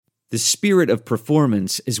The spirit of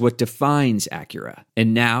performance is what defines Acura.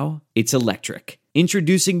 And now, it's electric.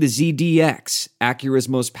 Introducing the ZDX, Acura's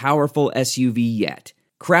most powerful SUV yet.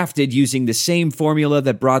 Crafted using the same formula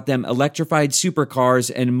that brought them electrified supercars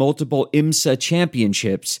and multiple IMSA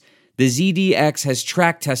championships, the ZDX has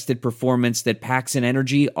track-tested performance that packs an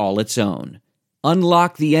energy all its own.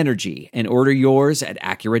 Unlock the energy and order yours at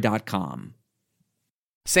Acura.com.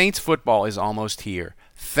 Saints football is almost here.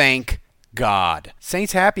 Thank God.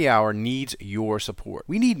 Saints Happy Hour needs your support.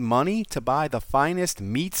 We need money to buy the finest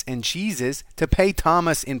meats and cheeses to pay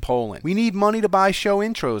Thomas in Poland. We need money to buy show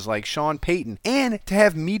intros like Sean Payton and to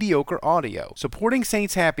have mediocre audio. Supporting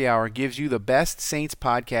Saints Happy Hour gives you the best Saints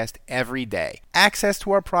podcast every day. Access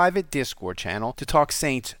to our private Discord channel to talk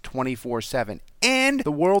Saints 24/7. And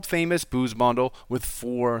the world-famous booze bundle with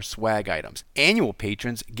 4 swag items. Annual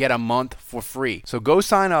patrons get a month for free. So go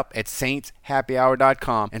sign up at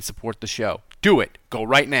saintshappyhour.com and support the show. Do it. Go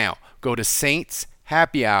right now. Go to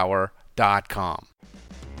saintshappyhour.com.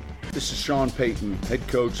 This is Sean Payton, head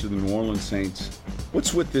coach of the New Orleans Saints.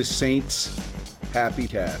 What's with this Saints Happy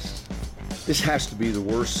Cast? This has to be the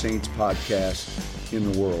worst Saints podcast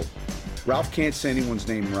in the world. Ralph can't say anyone's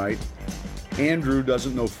name right. Andrew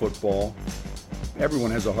doesn't know football.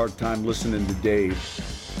 Everyone has a hard time listening to Dave.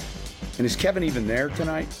 And is Kevin even there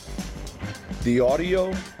tonight? The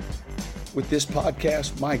audio with this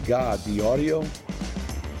podcast, my God, the audio,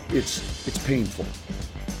 it's painful.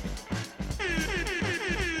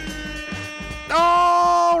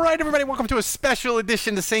 All right, everybody, welcome to a special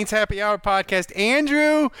edition of the Saints Happy Hour podcast.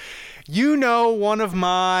 Andrew, you know one of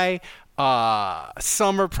my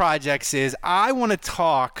summer projects is I want to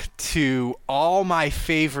talk to all my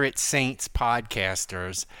favorite Saints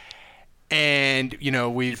podcasters, and you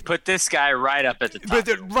know we've put this guy right up at the top.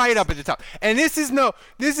 Right up at the top. And this is no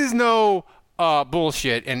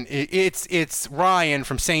bullshit. And it's Ryan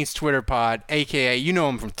from Saints Twitter Pod, aka you know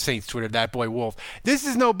him from Saints Twitter, that boy Wolf. This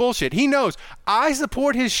is no bullshit. He knows I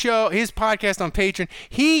support his show, his podcast on Patreon.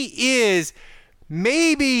 He is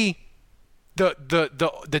maybe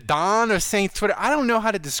the Don of Saints Twitter. I don't know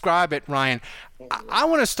how to describe it, Ryan. I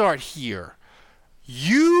want to start here.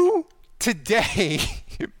 You today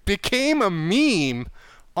became a meme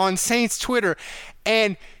on Saints Twitter,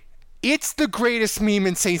 and it's the greatest meme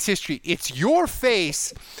in Saints history. It's your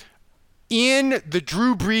face in the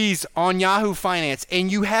Drew Brees on Yahoo Finance,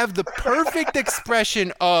 and you have the perfect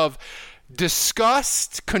expression of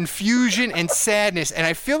disgust, confusion, and sadness. And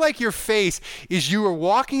I feel like your face is you were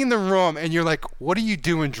walking in the room and you're like, what are you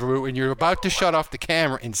doing, Drew? And you're about to shut off the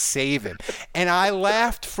camera and save him. And I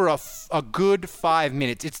laughed for a good 5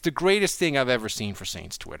 minutes. It's the greatest thing I've ever seen for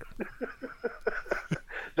Saints Twitter.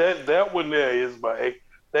 that one there is my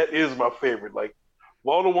favorite. Like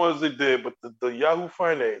all the ones they did, but the Yahoo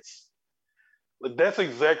Finance, that's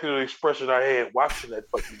exactly the expression I had watching that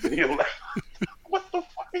fucking video. Like, what the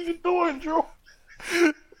fuck are you doing, Drew?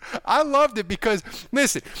 I loved it because,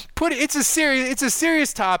 listen, it's a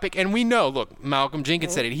serious topic, and we know. Look, Malcolm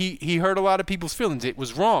Jenkins said it. He hurt a lot of people's feelings. It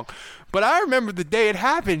was wrong, but I remember the day it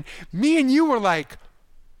happened. Me and you were like,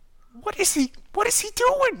 "What is he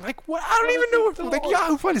doing? Like, what? I don't even know. Like,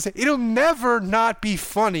 Yahoo Finance. It'll never not be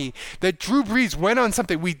funny that Drew Brees went on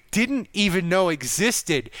something we didn't even know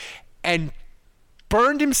existed, and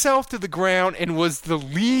burned himself to the ground, and was the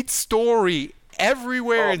lead story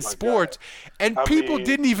everywhere in sports, and people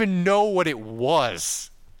didn't even know what it was."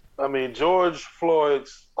 I mean, George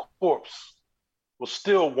Floyd's corpse was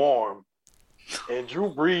still warm, and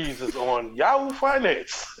Drew Brees is on Yahoo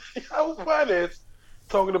Finance. Yahoo Finance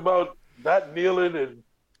talking about not kneeling, and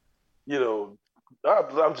you know,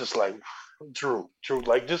 I'm just like, Drew,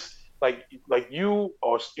 like just like you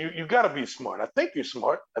got to be smart. I think you're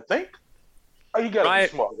smart. I think. Oh, you got to be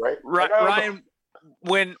smart, right? Ryan,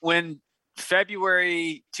 when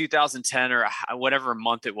February 2010 or whatever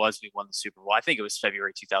month it was we won the Super Bowl, I think it was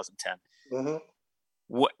February 2010. Mm-hmm.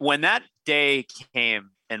 When that day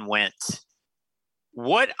came and went,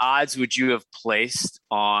 what odds would you have placed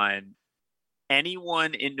on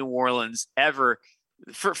anyone in New Orleans ever?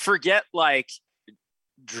 Forget like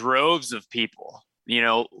droves of people. You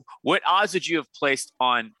know, what odds would you have placed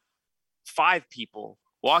on 5 people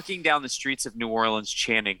walking down the streets of New Orleans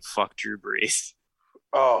chanting "Fuck Drew Brees"?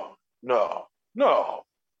 Oh, no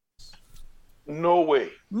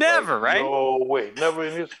way. Never, like, right? No way. Never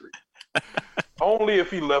in history. Only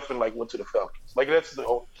if he left and like went to the Falcons. Like that's the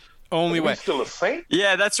only way. He's still a Saint?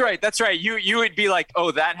 Yeah, that's right. You would be like,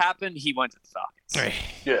 oh, that happened. He went to the Falcons.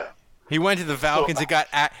 Yeah. He went to the Falcons. So,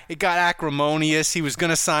 it got acrimonious. He was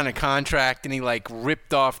gonna sign a contract, and he like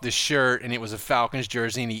ripped off the shirt, and it was a Falcons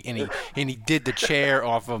jersey, and he did the chair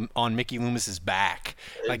off on Mickey Loomis's back.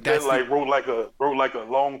 Like that. Wrote like a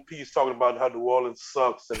long piece talking about how New Orleans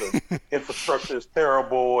sucks and the infrastructure is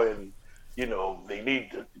terrible, and they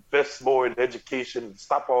need to invest more in education and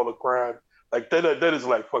stop all the crime. Like that is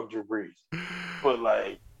like fuck Drew Brees, but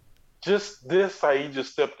like just this how he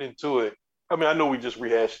just stepped into it. I mean, I know we just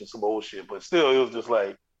rehashing some old shit, but still, it was just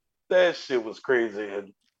like that shit was crazy.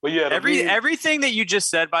 But yeah, everything that you just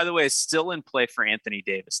said, by the way, is still in play for Anthony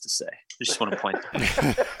Davis to say. I just want to point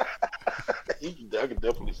that. I can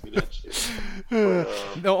definitely see that shit.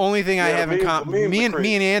 But, the only thing I have in common, me and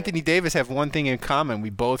Anthony Davis have one thing in common: we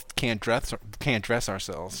both can't dress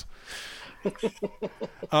ourselves.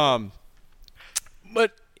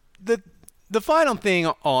 But the final thing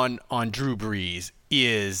on Drew Brees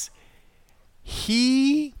is.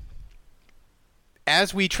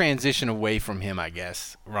 As we transition away from him, I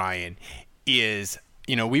guess, Ryan, is,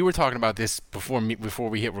 we were talking about this before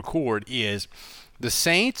we hit record, is the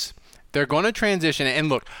Saints, they're going to transition. And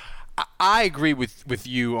look, I agree with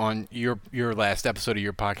you on your last episode of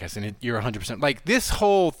your podcast, and you're 100%. Like, this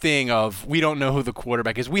whole thing of we don't know who the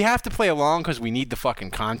quarterback is, we have to play along because we need the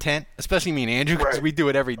fucking content, especially me and Andrew, because we do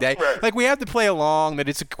it every day. Right. Like, we have to play along that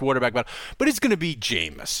it's a quarterback battle, but it's going to be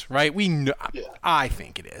Jameis, right? We know, I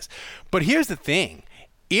think it is. But here's the thing.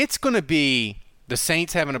 It's going to be the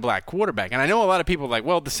Saints having a black quarterback. And I know a lot of people are like,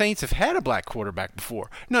 well, the Saints have had a black quarterback before.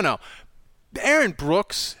 No. Aaron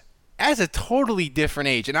Brooks as a totally different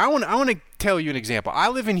age. And I want to tell you an example. I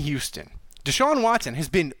live in Houston. Deshaun Watson has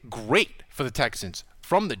been great for the Texans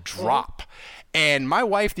from the drop. And my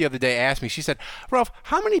wife the other day asked me, she said, Ralph,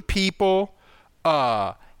 how many people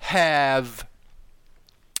have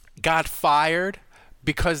got fired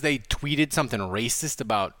because they tweeted something racist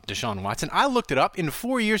about Deshaun Watson? I looked it up. In the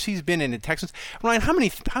 4 years he's been in the Texans, Ryan, how many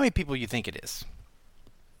people do you think it is?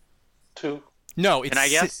 2. No, it's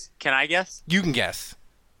Can I guess? You can guess.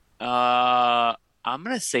 I'm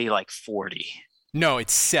going to say like 40. No,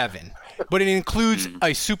 it's 7. But it includes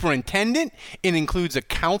a superintendent. It includes a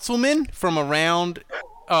councilman from around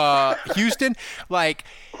Houston.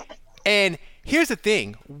 And here's the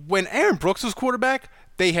thing. When Aaron Brooks was quarterback,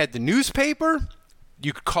 they had the newspaper,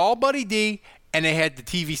 you could call Buddy D, and they had the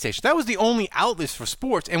TV station. That was the only outlets for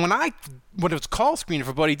sports. And when it was call screening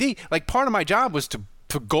for Buddy D, like, part of my job was to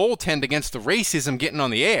goaltend against the racism getting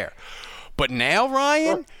on the air. But now,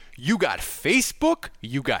 Ryan, you got Facebook,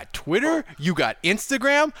 you got Twitter, you got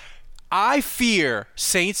Instagram. I fear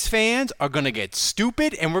Saints fans are going to get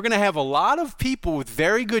stupid, and we're going to have a lot of people with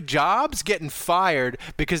very good jobs getting fired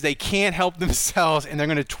because they can't help themselves, and they're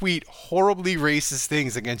going to tweet horribly racist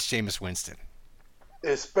things against Jameis Winston.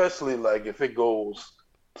 Especially, like, if it goes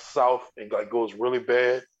south and, like, goes really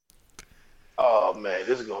bad. Oh, man,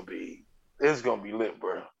 it's going to be lit,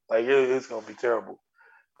 bro. Like, it's going to be terrible.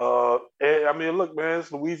 And I mean, look, man,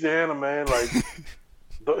 it's Louisiana, man. Like,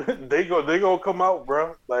 they gonna come out,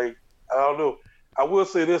 bro. Like, I don't know. I will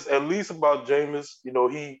say this, at least about Jameis.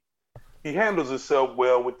 He handles himself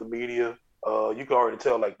well with the media. You can already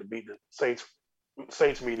tell, like, the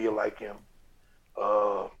Saints media like him.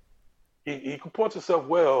 He comports himself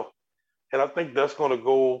well, and I think that's gonna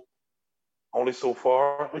go only so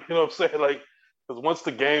far. You know what I'm saying? Like, because once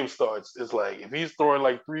the game starts, it's like if he's throwing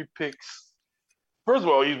like 3 picks. First of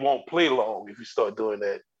all, he won't play long if you start doing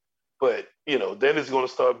that. But, then it's going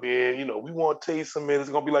to start being, we want Taysom in. It's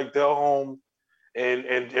going to be like Del Holm and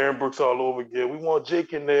Aaron Brooks all over again. We want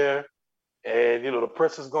Jake in there. And, the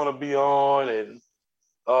press is going to be on. And,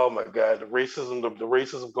 oh, my God, the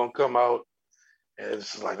racism going to come out. And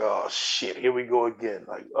it's just like, oh, shit, here we go again.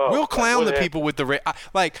 Like, oh, we'll clown the people with the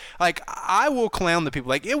I will clown the people.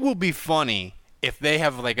 Like, it will be funny if they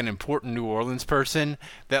have, like, an important New Orleans person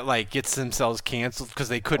that, like, gets themselves canceled because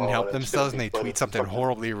they couldn't help themselves and they tweet something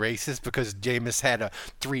horribly racist because Jameis had a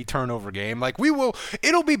 3-turnover game. Like,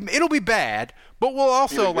 it'll be bad, but we'll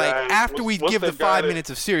also, after we give the 5 minutes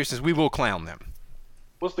of seriousness, we will clown them.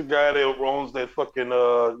 What's the guy that owns that fucking,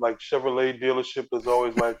 like, Chevrolet dealership that's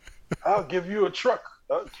always like, I'll give you a truck.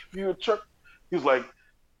 He was like,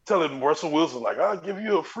 telling Russell Wilson, like, I'll give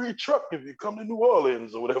you a free truck if you come to New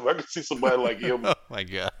Orleans or whatever. I can see somebody like him. Oh my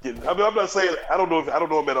God. I'm not saying I don't know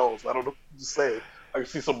him at all. So I don't know. I'm just saying I can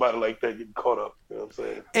see somebody like that getting caught up. You know what I'm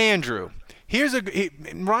saying? Andrew,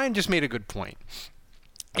 Ryan just made a good point.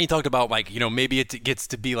 He talked about, like, maybe it gets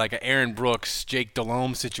to be like an Aaron Brooks, Jake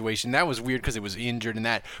Delhomme situation. That was weird because it was injured and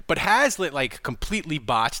that. But Hazlitt, like, completely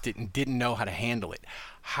botched it and didn't know how to handle it.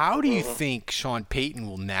 How do you think Sean Payton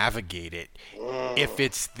will navigate it if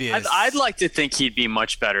it's this? I'd like to think he'd be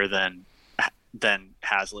much better than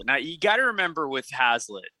Hazlitt. Now, you got to remember with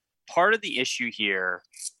Hazlitt, part of the issue here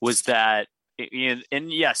was that, and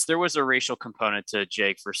yes, there was a racial component to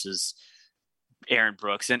Jake versus Aaron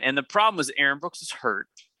Brooks. And the problem was Aaron Brooks was hurt,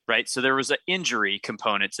 right? So there was an injury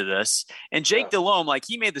component to this. And Jake Delhomme, like,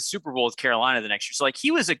 he made the Super Bowl with Carolina the next year. So, like,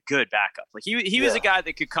 he was a good backup. Like, he was a guy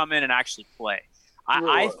that could come in and actually play.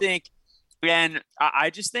 I think, and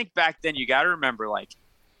I just think back then, you got to remember, like,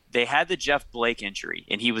 they had the Jeff Blake injury,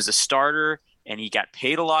 and he was a starter, and he got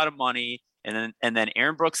paid a lot of money. And then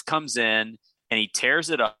Aaron Brooks comes in, and he tears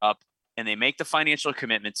it up, and they make the financial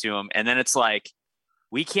commitment to him. And then it's like,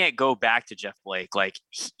 we can't go back to Jeff Blake. Like,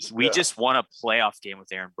 we just won a playoff game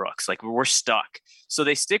with Aaron Brooks. Like, we're stuck. So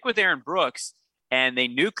they stick with Aaron Brooks, and they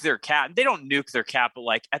nuke their cap. They don't nuke their cap, but,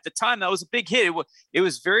 like, at the time, that was a big hit. It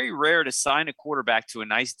was very rare to sign a quarterback to a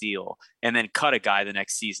nice deal and then cut a guy the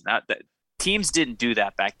next season. That teams didn't do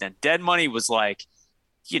that back then. Dead money was like,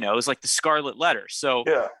 it was like the scarlet letter. So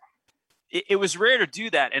it was rare to do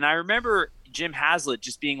that. And I remember Jim Haslett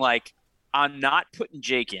just being like, I'm not putting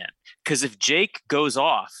Jake in, because if Jake goes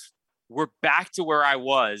off, we're back to where I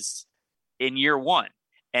was in year one.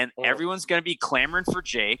 And everyone's going to be clamoring for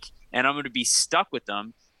Jake, and I'm going to be stuck with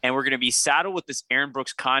them. And we're going to be saddled with this Aaron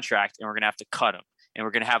Brooks contract, and we're going to have to cut him, and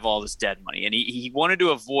we're going to have all this dead money. And he wanted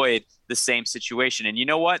to avoid the same situation. And you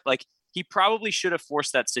know what? Like, he probably should have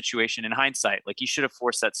forced that situation in hindsight. Like, he should have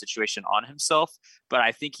forced that situation on himself. But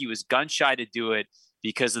I think he was gun shy to do it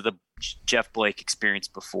because of the Jeff Blake experience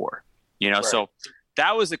before. So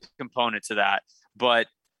that was a component to that. But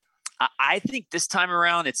I think this time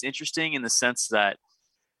around, it's interesting in the sense that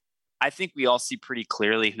I think we all see pretty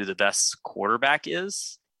clearly who the best quarterback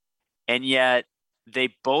is. And yet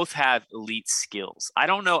they both have elite skills. I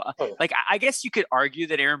don't know. Like, I guess you could argue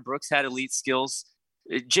that Aaron Brooks had elite skills.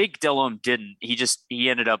 Jake Delhomme didn't. He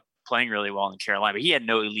ended up playing really well in Carolina, but he had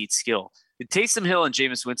no elite skill. Taysom Hill and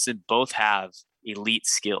Jameis Winston both have elite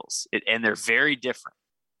skills, and they're very different.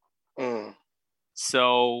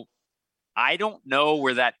 So I don't know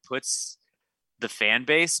where that puts the fan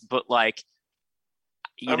base, but, like,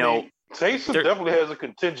 Taysom definitely has a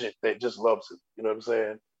contingent that just loves it. You know what I'm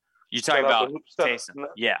saying? You're talking about Taysom.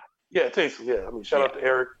 Yeah, Taysom. Yeah, I mean, shout out to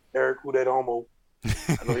Eric, who that homo.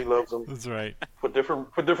 I know he loves him. That's right. For different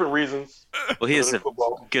reasons. Well, he is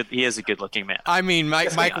a good looking man. I mean, Mike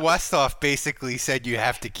Westhoff basically said you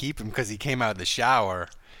have to keep him because he came out of the shower.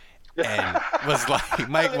 And was like,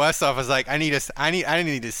 Mike Westhoff was like, I need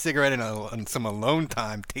a cigarette and some alone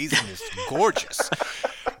time. Taysom is gorgeous,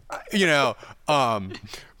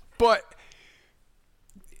 But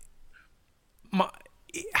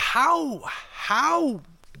how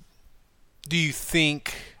do you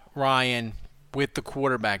think, Ryan, with the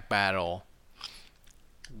quarterback battle?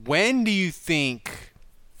 When do you think?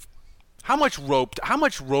 How much rope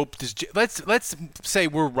does? Let's say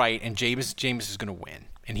we're right and Jameis is going to win.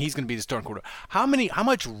 And he's going to be the starting quarterback. How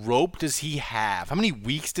much rope does he have? How many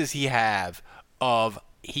weeks does he have of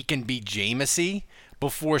he can be Jameis-y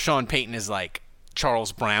before Sean Payton is like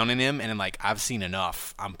Charles Brown in him and like, I've seen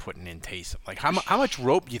enough, I'm putting in Taysom? Like, how much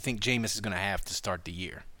rope do you think Jameis is going to have to start the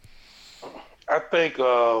year? I think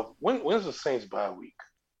when's the Saints bye week?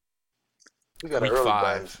 We got week an early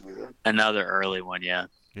 5. bye. Another early one, yeah.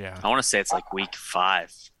 I want to say it's like week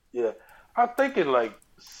 5. Yeah, I'm thinking like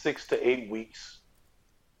 6 to 8 weeks.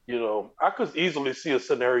 I could easily see a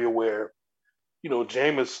scenario where,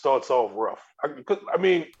 Jameis starts off rough. I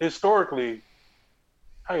mean, historically,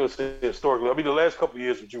 I ain't gonna say historically. I mean, the last couple of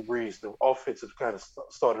years with Drew Brees, the offense has kind of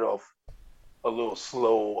started off a little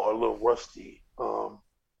slow or a little rusty. Well,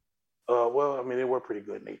 I mean, they were pretty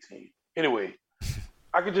good in 18. Anyway,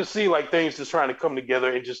 I could just see like things just trying to come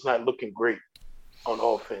together and just not looking great on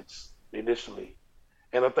offense initially.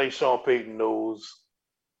 And I think Sean Payton knows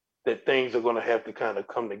that things are going to have to kind of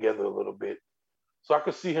come together a little bit. So I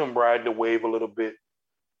could see him ride the wave a little bit.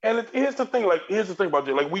 And here's the thing about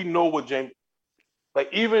James. Like, we know what James, like,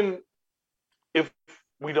 even if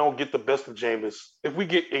we don't get the best of Jameis, if we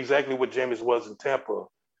get exactly what Jameis was in Tampa,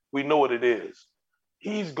 we know what it is.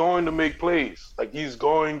 He's going to make plays. Like, he's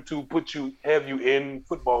going to have you in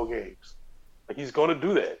football games. Like, he's going to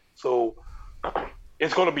do that. So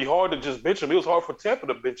it's going to be hard to just bench him. It was hard for Tampa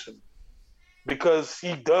to bench him, because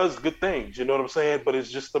he does good things, you know what I'm saying? But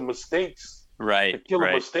it's just the mistakes, right? The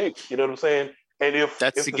killer mistakes, you know what I'm saying? And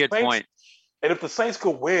that's a good point. And if the Saints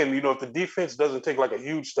could win, if the defense doesn't take like a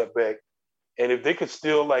huge step back, And if they could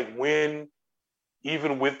still like win,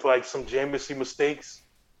 even with like some Jameis mistakes,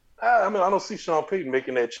 I mean, I don't see Sean Payton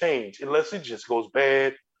making that change unless it just goes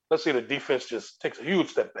bad. Let's say the defense just takes a huge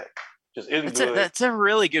step back. Just isn't good. That's a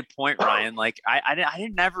really good point, Ryan. Like I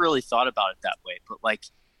didn't never really thought about it that way, but like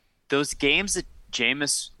those games that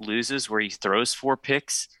Jameis loses where he throws 4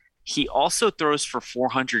 picks, he also throws for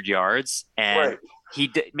 400 yards, and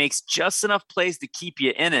he makes just enough plays to keep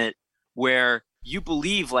you in it where you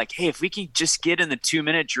believe like, hey, if we can just get in the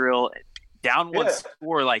 2-minute drill down one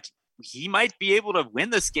score, like he might be able to win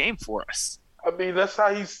this game for us. I mean, that's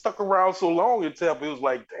how he stuck around so long in Tampa. It was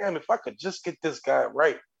like, damn, if I could just get this guy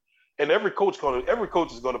right. And every coach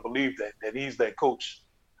is gonna believe that he's that coach.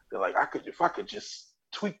 They're like, if I could just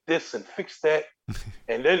tweak this and fix that.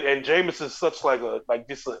 and Jameis is such like a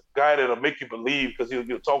guy that'll make you believe, because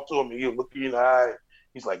you'll talk to him and he'll look you in the eye.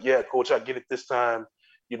 He's like, yeah, coach, I get it this time.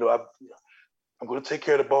 You know, I'm gonna take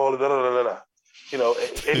care of the ball. Da, da, da, da. You know,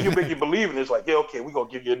 and he'll make you believe, and it's like, yeah, okay, we're gonna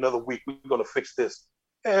give you another week. We're gonna fix this.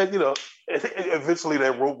 And you know, eventually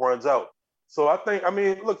that rope runs out. So I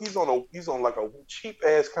mean, look, he's on like a cheap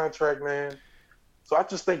ass contract, man. So I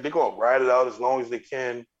just think they're gonna ride it out as long as they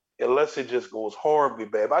can, unless it just goes horribly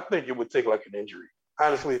bad. But I think it would take like an injury.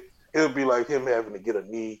 Honestly, it would be like him having to get a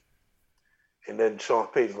knee, and then Sean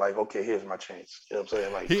Payton's like, okay, here's my chance. You know what I'm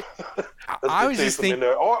saying? Like, I was just thinking,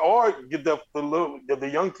 or get the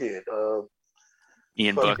young kid.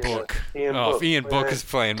 Ian Book. If Ian Book is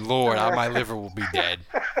playing, Lord, my liver will be dead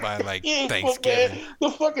by like Thanksgiving.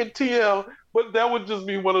 Book, the fucking TL. But that would just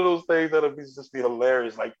be one of those things that would just be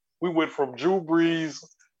hilarious. Like, we went from Drew Brees,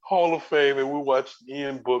 Hall of Fame, and we watched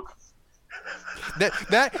Ian Book.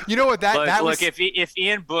 That you know what that look, that look, was. if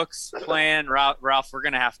Ian Book's playing, Ralph, we're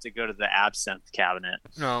gonna have to go to the absinthe cabinet.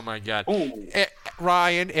 Oh my God,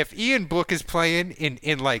 Ryan! If Ian Book is playing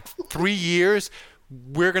in like 3 years,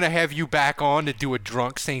 we're going to have you back on to do a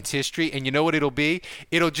drunk Saints history, and you know what it'll be?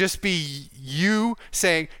 It'll just be you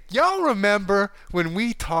saying, y'all remember when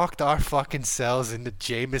we talked our fucking selves into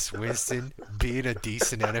Jameis Winston being a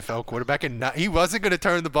decent NFL quarterback and he wasn't going to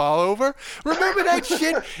turn the ball over? Remember that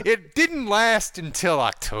shit? It didn't last until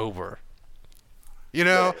October. You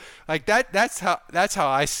know, like that's how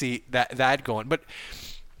I see that going. But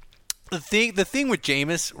the thing with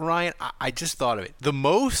Jameis, Ryan, I just thought of it. The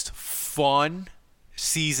most fun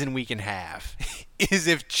season we can have is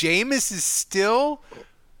if Jameis is still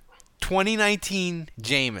 2019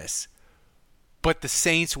 Jameis, but the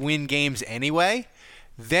Saints win games anyway,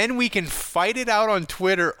 then we can fight it out on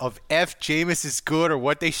Twitter of if Jameis is good or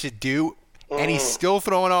what they should do, and he's still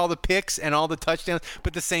throwing all the picks and all the touchdowns,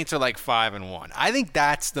 but the Saints are like 5-1. I think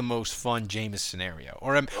that's the most fun Jameis scenario.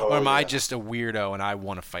 Or am I just a weirdo and I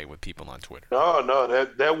want to fight with people on Twitter? No,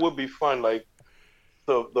 that would be fun. Like,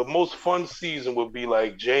 the most fun season would be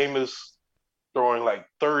like Jameis throwing like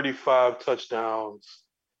 35 touchdowns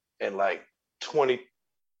and like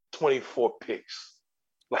 24 picks.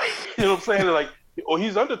 Like, you know what I'm saying? Like,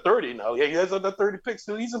 he's under 30 now. Yeah, he has under 30 picks.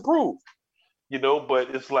 So he's improved. You know,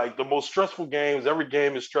 but it's like the most stressful games. Every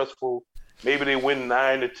game is stressful. Maybe they win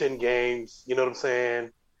 9 to 10 games. You know what I'm saying?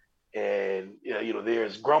 And, you know,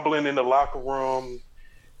 there's grumbling in the locker room.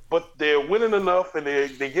 But they're winning enough, and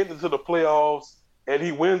they get into the playoffs, and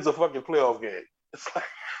he wins a fucking playoff game. It's like,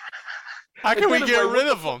 how can we get rid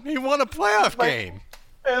of him? He won a playoff game.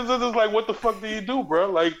 And so it's like, what the fuck do you do, bro?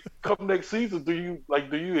 Like, come next season, do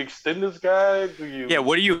you extend this guy? Yeah,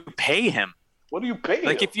 what do you pay him? What do you pay him?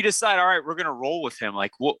 Like, if you decide, all right, we're gonna roll with him,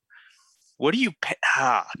 like, what do you pay?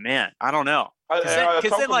 Man, I don't know. I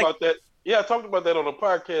talked about that. Yeah, I talked about that on a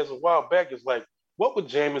podcast a while back. It's like, what would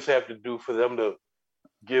Jameis have to do for them to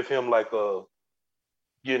give him like a,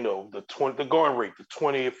 you know, the going rate, the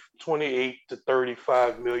 28 to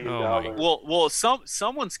 $35 million. Well,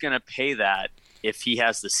 someone's gonna pay that if he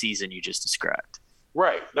has the season you just described.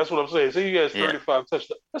 Right, that's what I'm saying. So he has 35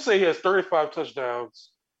 touchdowns. Let's say he has 35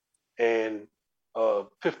 touchdowns and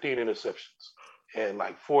 15 interceptions and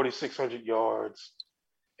like 4,600 yards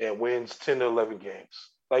and wins 10 to 11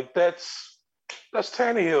 games. Like that's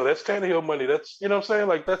Tannehill. That's Tannehill money. That's, you know what I'm saying?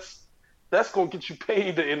 Like that's gonna get you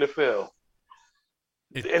paid the NFL.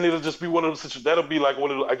 And it'll just be one of those situations. That'll be like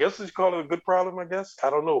one of the, I guess you call it a good problem, I guess. I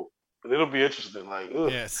don't know. But it'll be interesting. Like,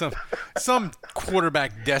 ugh. Yeah, some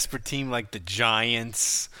quarterback desperate team like the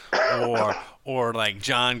Giants or like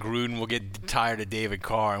John Gruden will get tired of David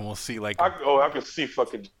Carr, and we'll see like I could see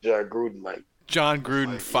fucking John Gruden like John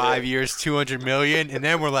Gruden, like, 5 years, $200 million, and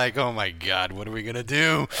then we're like, oh my God, what are we gonna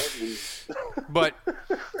do? But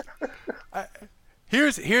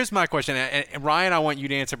here's my question, and Ryan, I want you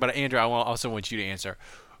to answer, but Andrew, I also want you to answer.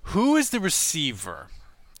 Who is the receiver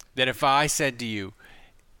that if I said to you,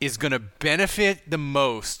 is going to benefit the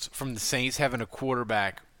most from the Saints having a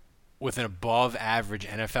quarterback with an above-average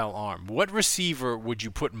NFL arm? What receiver would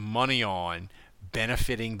you put money on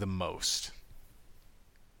benefiting the most?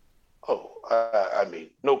 Oh, I mean,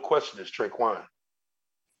 no question, it's Traquan.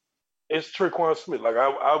 It's Traquan Smith. Like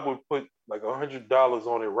I would put like $100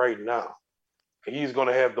 on it right now. He's going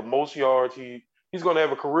to have the most yards. He's going to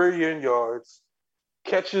have a career year in yards.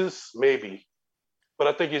 Catches, maybe. But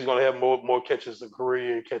I think he's going to have more catches than career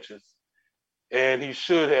year catches. And he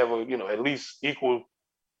should have at least equal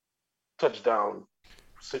touchdowns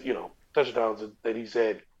that he's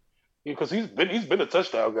had. Because he's been a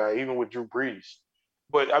touchdown guy, even with Drew Brees.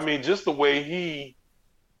 But I mean, just the way he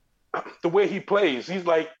plays, he's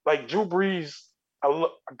like Drew Brees. I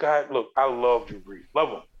love Drew Brees. Love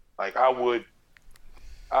him. Like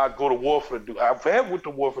I'd go to war for the dude. I've went to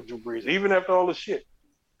war for Drew Brees, even after all the shit.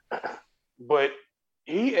 But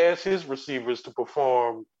he asked his receivers to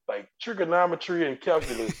perform like trigonometry and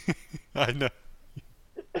calculus. I know.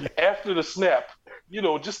 After the snap,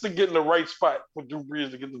 just to get in the right spot for Drew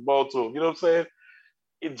Brees to get the ball to him. You know what I'm saying?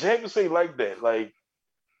 And Jameis ain't like that. Like,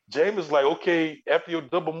 Jameis like, okay, after your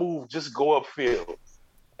double move, just go upfield,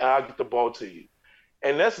 and I'll get the ball to you.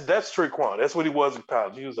 And that's Traquan. That's what he was in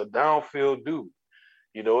college. He was a downfield dude,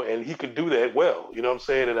 and he could do that well. You know what I'm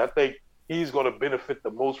saying? And I think he's going to benefit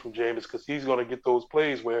the most from Jameis because he's going to get those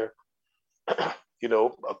plays where,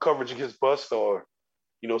 a coverage gets bust or,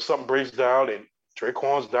 something breaks down and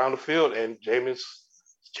Traquan's down the field and Jameis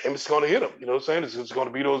is going to hit him. You know what I'm saying? It's going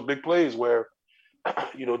to be those big plays where,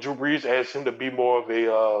 Drew Brees asked him to be more of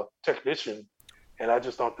a technician, and I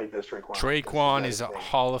just don't think that's Traquan. Traquan is a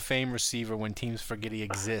Hall of Fame receiver when teams forget he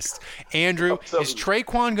exists. Andrew, is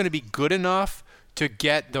Traquan going to be good enough to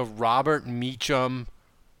get the Robert Meacham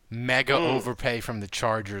mega overpay from the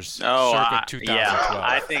Chargers circa 2012?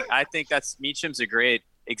 Yeah, I think that's Meacham's a great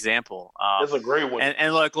example. That's a great one.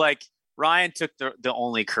 And look, like Ryan took the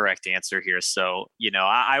only correct answer here. So,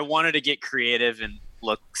 I wanted to get creative and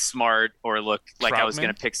look smart or look like I was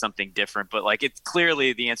going to pick something different. But, like, it's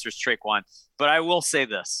clearly the answer is Traquan. But I will say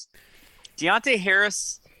this. Deontay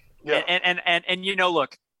Harris and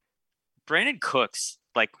look, Brandon Cooks,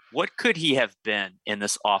 like, what could he have been in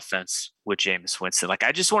this offense with Jameis Winston? Like,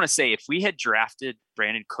 I just want to say if we had drafted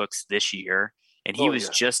Brandon Cooks this year and he was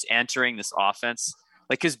just entering this offense,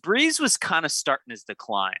 like, because Breeze was kind of starting his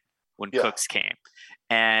decline when Cooks came.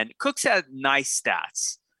 And Cooks had nice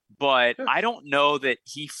stats, but I don't know that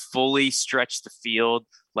he fully stretched the field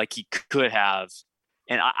like he could have.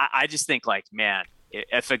 And I just think, like, man,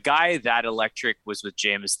 if a guy that electric was with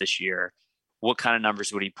Jameis this year, what kind of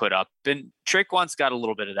numbers would he put up? And Traquan's got a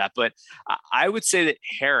little bit of that, but I would say that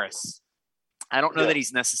Harris, I don't know that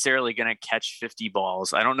he's necessarily going to catch 50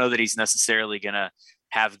 balls. I don't know that he's necessarily going to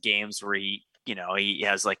have games where he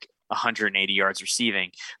has like 180 yards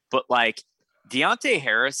receiving, but like Deontay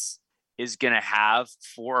Harris is going to have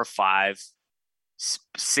 4 or 5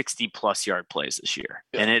 60-plus yard plays this year.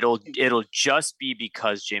 Yeah. And it'll just be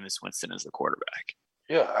because Jameis Winston is the quarterback.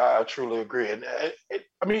 Yeah, I truly agree. And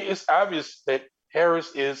I mean, it's obvious that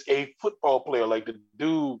Harris is a football player. Like, the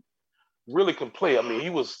dude really can play. I mean, he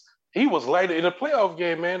was lighter in a playoff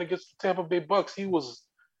game, man, against the Tampa Bay Bucks. He was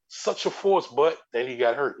such a force, but then he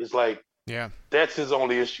got hurt. It's like, that's his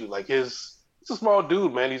only issue. Like, he's a small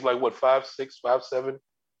dude, man. He's like, what, 5'6", 5'7",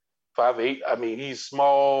 5'8". I mean, he's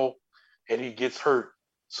small and he gets hurt.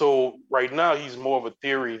 So right now he's more of a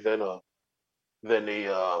theory than a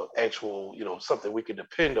actual, something we can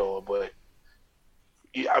depend on. But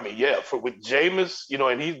I mean, with Jameis,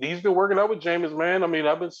 and he's been working out with Jameis, man. I mean,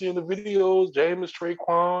 I've been seeing the videos, Jameis,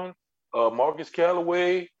 Traquan, Marcus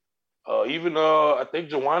Callaway, even I think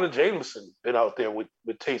Joanna Jameson been out there with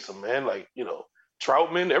Taysom, man. Like,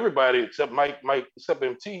 Troutman, everybody except Mike except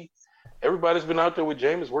MT, everybody's been out there with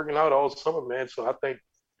Jameis working out all summer, man. So I think,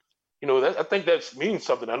 I think that means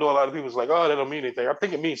something. I know a lot of people's like, oh, that don't mean anything. I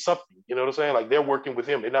think it means something. You know what I'm saying? Like, they're working with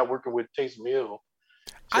him. They're not working with Taysom Hill.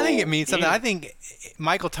 So I think it means something. I think if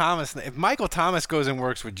Michael Thomas goes and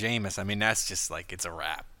works with Jameis, I mean, that's just like, it's a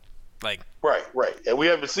wrap. Like, right. And we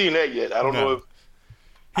haven't seen that yet. I don't know if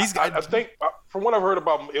I think from what I've heard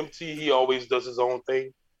about MT, he always does his own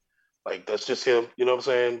thing. Like, that's just him. You know what I'm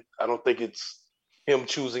saying? I don't think it's him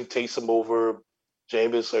choosing Taysom over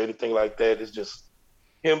Jameis or anything like that. It's just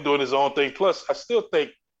him doing his own thing. Plus, I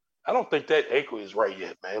don't think that ankle is right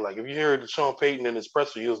yet, man. Like, if you hear Sean Payton in his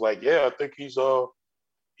presser, he was like, yeah, I think he's on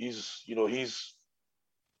his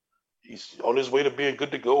way to being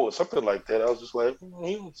good to go or something like that. I was just like,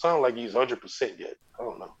 he don't sound like he's 100% yet. I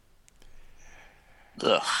don't know.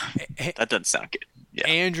 Ugh, that doesn't sound good. Yeah.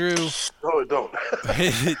 Andrew. No, it don't.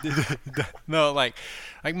 No, like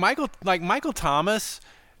Michael Thomas,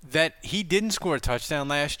 that he didn't score a touchdown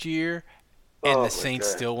last year, and the Saints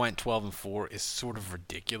still went 12-4 is sort of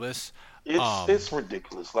ridiculous. It's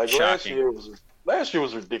ridiculous. Like shocking. last year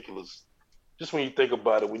was ridiculous. Just when you think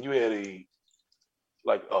about it, when you had a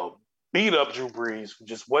beat up Drew Brees who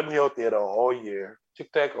just wasn't out there all year,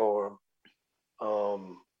 tic-tac arm.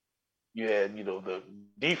 You had, the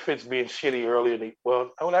defense being shitty early,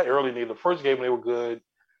 not early. The first game they were good,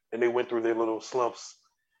 and they went through their little slumps.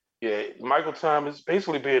 Yeah, Michael Thomas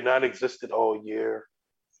basically being non-existent all year.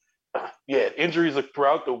 Yeah, injuries are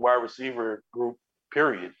throughout the wide receiver group.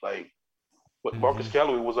 Period. Like, Marcus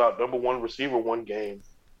Callaway was our number one receiver one game.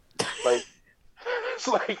 Like, it's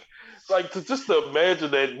like to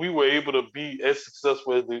imagine that we were able to be as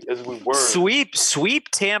successful as we were. Sweep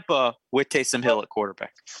Tampa with Taysom Hill at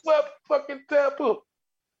quarterback. Swept fucking Tampa.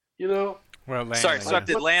 Swept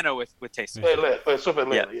Atlanta with Taysom. Swept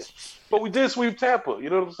Atlanta, yeah. But we did sweep Tampa. You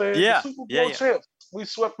know what I'm saying? Yeah. The Super Bowl champs. We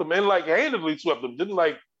swept them and handedly swept them.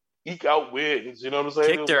 Didn't eke out wins. You know what I'm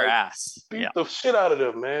saying? Kicked their ass. Beat the shit out of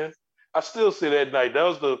them, man. I still say that night. That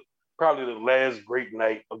was probably the last great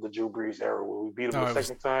night of the Drew Brees era where we beat them the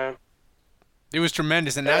second time. It was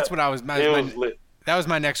tremendous, and that's what I was. Lit. That was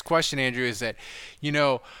my next question, Andrew. Is that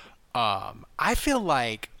I feel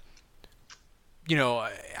like I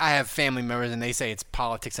have family members and they say it's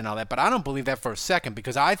politics and all that, but I don't believe that for a second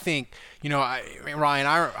because I think Ryan,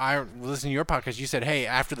 I listened to your podcast. You said, hey,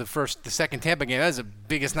 after the second Tampa game, that was the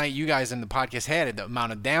biggest night you guys in the podcast had. The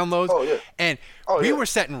amount of downloads, and we were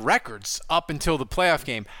setting records up until the playoff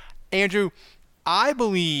game. Andrew, I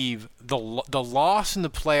believe the loss in the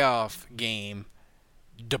playoff game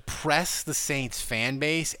depressed the Saints fan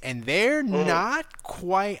base, and they're not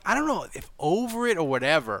quite, I don't know if over it or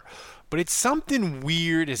whatever, but it's something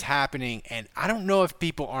weird is happening, and I don't know if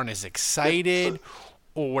people aren't as excited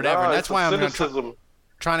or whatever. And that's why I'm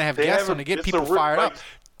trying to have guests on to get people fired up.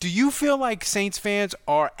 Do you feel like Saints fans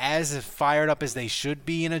are as fired up as they should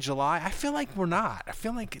be in a July? I feel like we're not. I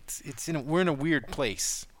feel like we're in a weird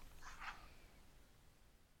place.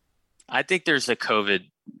 I think there's a COVID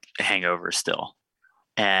hangover still.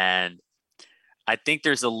 And I think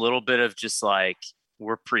there's a little bit of just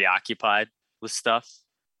we're preoccupied with stuff.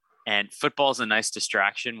 And football is a nice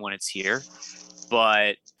distraction when it's here.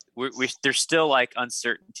 But there's still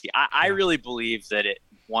uncertainty. I really believe that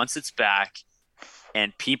once it's back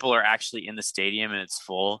and people are actually in the stadium and it's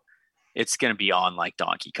full, it's going to be on like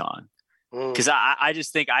Donkey Kong. Because I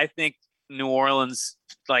think New Orleans,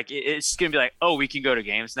 it's going to be oh, we can go to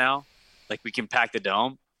games now. We can pack the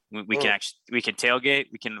dome. We can tailgate.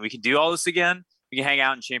 We can do all this again. We can hang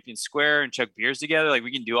out in Champion Square and chug beers together.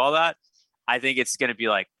 We can do all that. I think it's going to be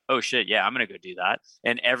oh shit, yeah, I'm going to go do that.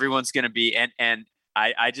 And everyone's going to be, and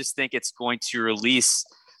I just think it's going to release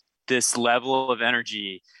this level of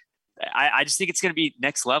energy. I just think it's going to be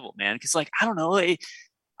next level, man. Cause I don't know.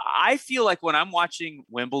 I feel like when I'm watching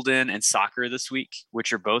Wimbledon and soccer this week,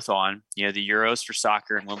 which are both on, the Euros for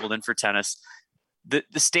soccer and Wimbledon for tennis, the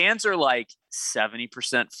stands are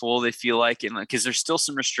 70% full. They feel like, and because there's still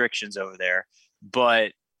some restrictions over there,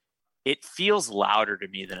 but it feels louder to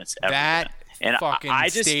me than it's ever been. And I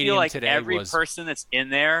just feel like every person that's in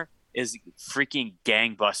there is freaking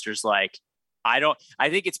gangbusters. I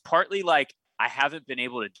think it's partly I haven't been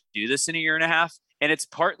able to do this in a year and a half, and it's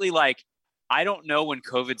partly I don't know when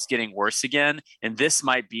COVID's getting worse again, and this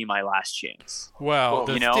might be my last chance. Well,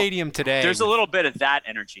 the stadium today, there's a little bit of that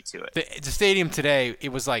energy to it. The stadium today,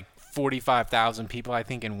 it was 45,000 people, I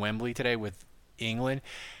think, in Wembley today with England.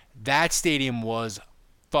 That stadium was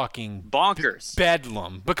fucking bonkers,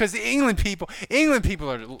 bedlam, because the England people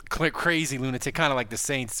are crazy lunatic, kind of like the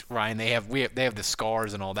Saints. Ryan, they have the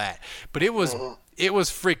scars and all that, but it was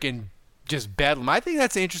freaking just bedlam. I think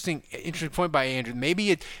that's an interesting point by Andrew.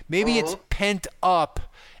 Maybe it's pent up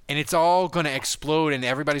and it's all going to explode and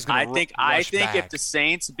everybody's going to I think back. If the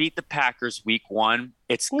Saints beat the Packers week 1,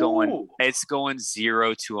 it's going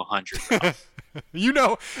 0 to 100.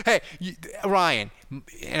 Hey, Ryan,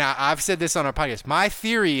 and I've said this on our podcast. My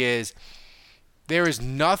theory is there is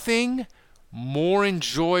nothing more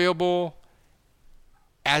enjoyable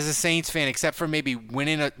as a Saints fan, except for maybe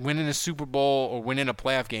winning a Super Bowl or winning a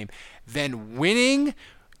playoff game, than winning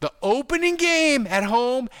the opening game at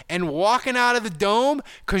home and walking out of the dome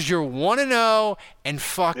because you're 1-0 and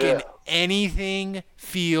fucking anything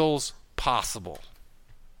feels possible.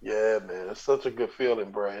 Yeah, man, it's such a good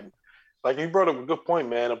feeling, Brian. You brought up a good point,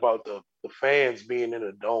 man, about the fans being in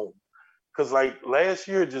a dome. Because, last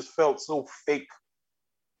year it just felt so fake.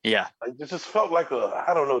 Yeah. Like it just felt like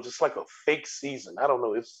I don't know, just like a fake season. I don't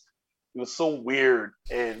know. It was so weird,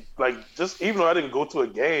 and like just even though I didn't go to a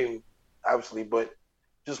game, obviously, but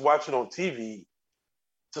just watching on TV,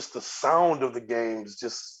 just the sound of the games,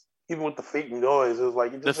 just even with the fake noise, it was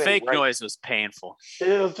like it The just ain't fake right. noise was painful.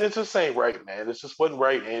 It just ain't right, man. It just wasn't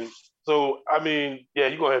right, and so I mean, yeah,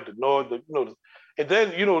 you're gonna have to know and then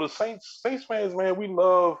the Saints fans, man,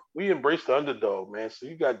 we embrace the underdog, man. So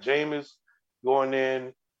you got Jameis going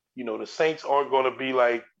in. The Saints aren't going to be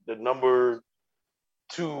like the number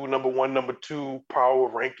one, number two power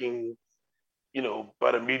ranking,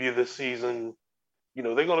 by the media this season. They're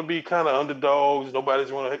going to be kind of underdogs.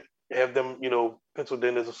 Nobody's going to have them, penciled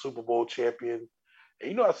in as a Super Bowl champion.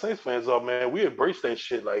 And you know how Saints fans are, man. We embrace that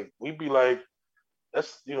shit. Like, we be like,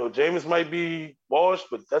 that's, Jameis might be washed,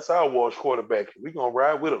 but that's our washed quarterback. We're going to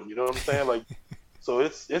ride with him. You know what I'm saying? Like, so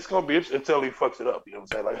it's going to be interesting until he fucks it up. You know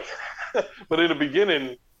what I'm saying? Like, but in the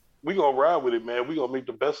beginning, we're going to ride with it, man. We're going to make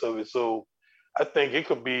the best of it. So I think it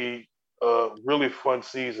could be a really fun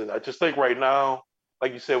season. I just think right now,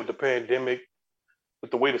 like you said, with the pandemic,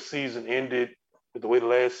 with the way the season ended, with the way the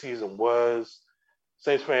last season was,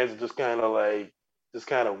 Saints fans are just kind of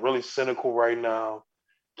really cynical right now.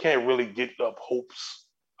 Can't really get up hopes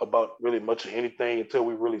about really much of anything until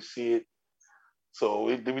we really see it. So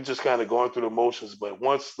we just kind of going through the motions. But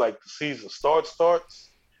once like the season starts,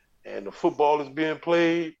 and the football is being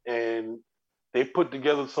played, and they put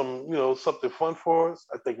together some, something fun for us,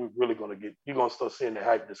 I think we're really you're gonna start seeing the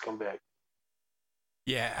hype just come back.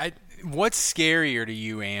 Yeah, what's scarier to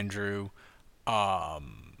you, Andrew?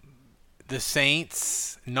 The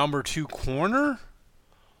Saints' number 2 corner,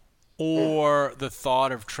 or the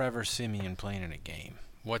thought of Trevor Siemian playing in a game?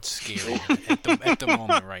 What's scarier at the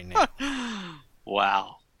moment right now?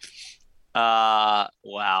 Wow.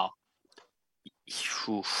 Wow.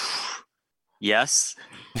 Oof. Yes.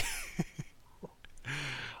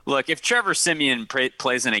 Look, if Trevor Siemian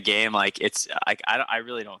plays in a game, like it's like I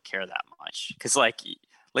really don't care that much because like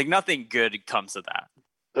nothing good comes of that.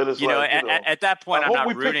 That is at that point, I'm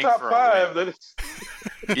not rooting for top 5.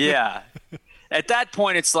 Yeah. At that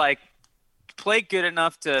point, it's like play good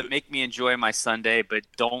enough to make me enjoy my Sunday, but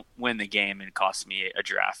don't win the game and cost me a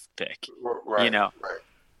draft pick. Right. Right.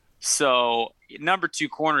 So number 2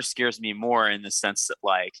 corner scares me more in the sense that,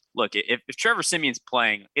 like, look, if Trevor Siemian's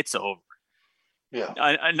playing, it's over. Yeah.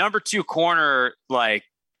 A number 2 corner, like,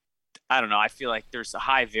 I don't know. I feel like there's a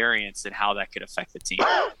high variance in how that could affect the team.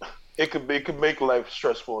 It could make life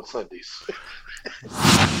stressful on Sundays.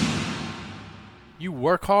 You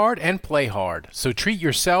work hard and play hard, so treat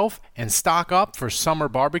yourself and stock up for summer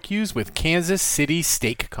barbecues with Kansas City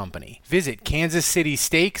Steak Company. Visit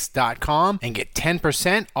kansascitysteaks.com and get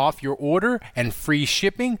 10% off your order and free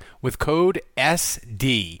shipping with code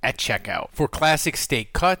SD at checkout. For classic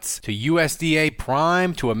steak cuts to USDA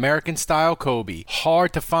prime to American-style Kobe,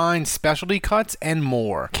 hard to find specialty cuts and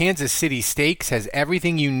more, Kansas City Steaks has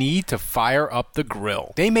everything you need to fire up the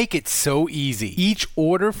grill. They make it so easy. Each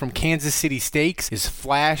order from Kansas City Steaks is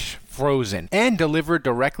flash frozen and delivered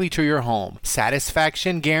directly to your home.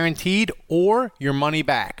 Satisfaction guaranteed or your money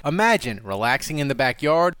back. Imagine relaxing in the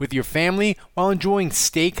backyard with your family while enjoying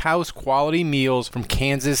steakhouse quality meals from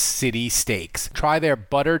Kansas City Steaks. Try their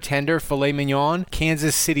butter tender filet mignon,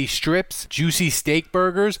 Kansas City strips, juicy steak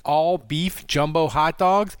burgers, all beef jumbo hot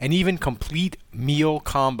dogs, and even complete meal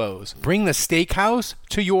combos. Bring the steakhouse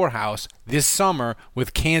to your house this summer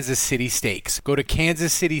with Kansas City Steaks. Go to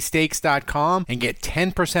kansascitysteaks.com and get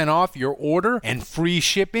 10% off your order and free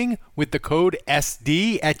shipping with the code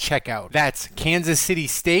SD at checkout. That's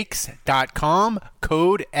kansascitysteaks.com,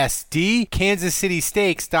 code SD,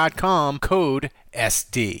 kansascitysteaks.com, code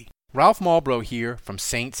SD. Ralph Malbrough here from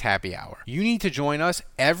Saints Happy Hour. You need to join us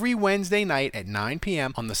every Wednesday night at 9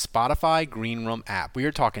 p.m. on the Spotify Green Room app. We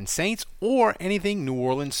are talking Saints or anything New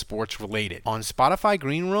Orleans sports related. On Spotify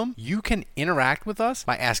Green Room, you can interact with us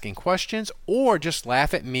by asking questions or just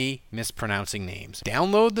laugh at me mispronouncing names.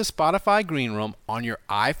 Download the Spotify Green Room on your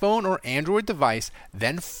iPhone or Android device,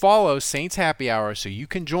 then follow Saints Happy Hour so you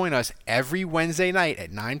can join us every Wednesday night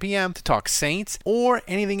at 9 p.m. to talk Saints or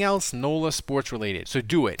anything else NOLA sports related. So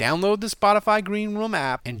do it. Download the Spotify Green Room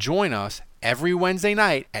app and join us every Wednesday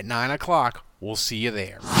night at 9 o'clock. We'll see you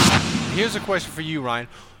there. Here's a question for you, Ryan.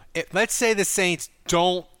 Let's say the Saints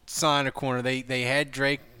don't sign a corner. They had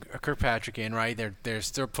Drake Kirkpatrick in, right? They're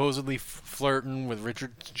supposedly flirting with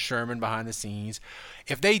Richard Sherman behind the scenes.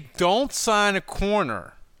 If they don't sign a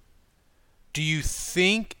corner, do you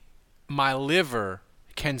think my liver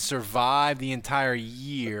can survive the entire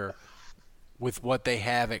year with what they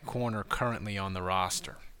have at corner currently on the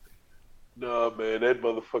roster? No, man, that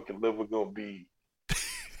motherfucking liver gonna be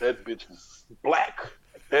That bitch is black.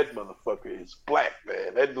 That motherfucker is black,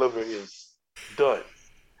 man. That liver is done.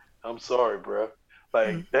 I'm sorry, bro.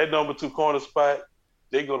 Like, that number 2 corner spot,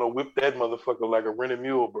 they gonna whip that motherfucker like a rented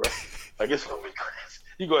mule, bro. Like, it's gonna be crazy.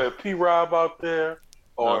 You gonna have P-Rob out there,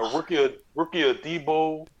 or rookie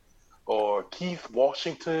Debo, or Keith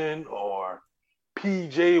Washington, or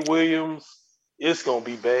P.J. Williams. It's gonna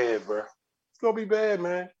be bad, bro. It's gonna be bad,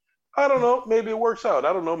 man. I don't know. Maybe it works out.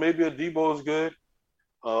 I don't know. Maybe a Debo is good.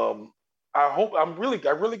 I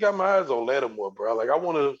really got my eyes on Lattimore, bro. Like,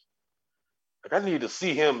 I need to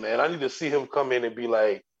see him, man. I need to see him come in and be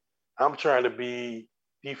like, I'm trying to be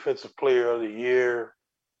defensive player of the year.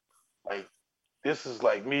 Like, this is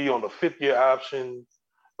like me on the 5th-year option.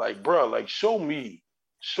 Like, bro, like, show me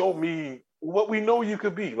what we know you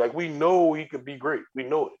could be. Like, we know he could be great. We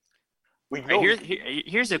know it. We know.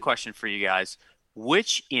 Here's a question for you guys.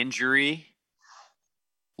 Which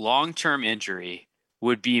long-term injury,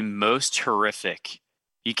 would be most horrific?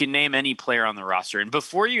 You can name any player on the roster. And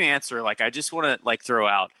before you answer, like, I just want to like throw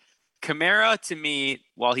out Kamara. To me,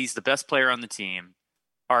 while he's the best player on the team,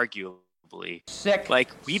 arguably, like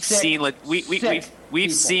we've seen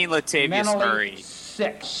Latavius mentally Murray.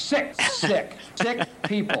 Sick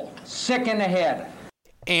people. Sick in the head.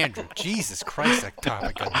 Andrew, Jesus Christ, that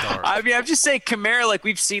topic got dark. I mean, I'm just saying Kamara, like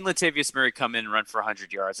we've seen Latavius Murray come in and run for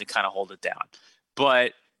 100 yards and kind of hold it down.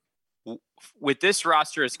 But with this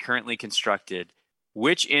roster as currently constructed,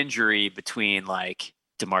 which injury between like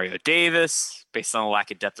Demario Davis, based on the lack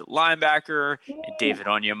of depth at linebacker, and David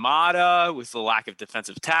Onyemata with the lack of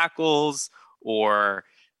defensive tackles, or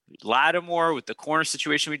Lattimore with the corner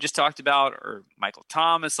situation we just talked about, or Michael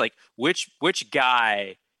Thomas, like which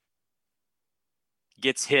guy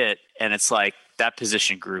gets hit and it's like that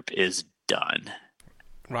position group is done?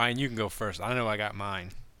 Ryan, you can go first. I know I got mine.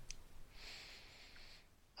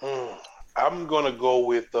 I'm gonna go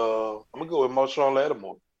with Marshawn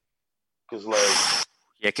Lattimore, because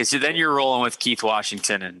because then you're rolling with Keith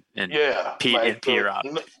Washington and P-Rob.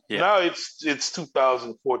 Now it's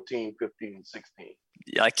 2014, 15, 16.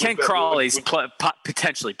 Yeah, like Ken Crawley's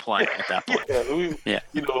potentially playing at that point.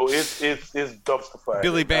 You know, it's dumpster fire.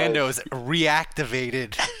 Billy Bando is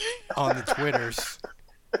reactivated on the Twitters.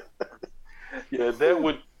 Yeah,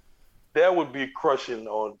 that would be crushing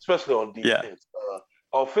especially on defense.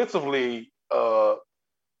 Offensively, I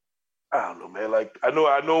don't know, man. Like I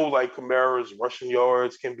know, like Kamara's rushing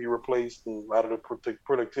yards can be replaced in a lot of the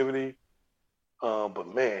productivity.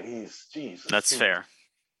 But man, That's fair.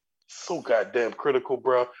 So goddamn critical,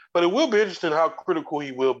 bro. But it will be interesting how critical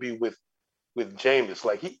he will be with Jameis.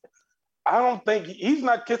 Like I don't think he's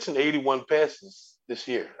not catching 81 passes this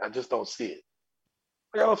year. I just don't see it.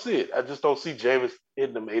 Like I don't see it. I just don't see Jameis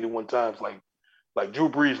hitting them 81 times. Like Drew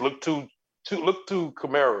Brees look to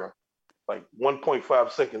Kamara like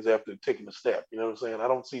 1.5 seconds after taking a step. You know what I'm saying? I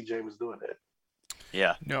don't see Jameis doing that.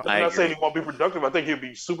 Yeah. No, I'm not saying he won't be productive. I think he'll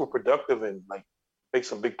be super productive and like make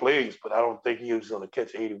some big plays, but I don't think he's going to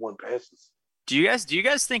catch 81 passes. Do you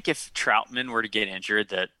guys think if Troutman were to get injured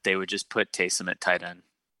that they would just put Taysom at tight end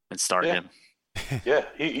and start him? Yeah,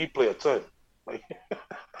 he play a ton. Like,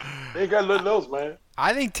 they ain't got nothing else, man.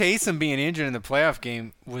 I think Taysom being injured in the playoff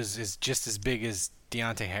game is just as big as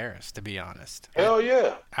Deontay Harris, to be honest. Hell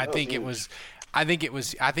yeah. I think it was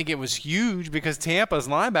huge because Tampa's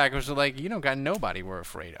linebackers were like, you don't got nobody we're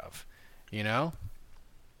afraid of, you know?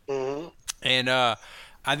 Mm-hmm. And I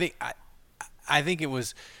think it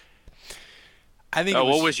was.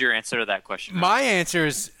 What was your answer to that question? My answer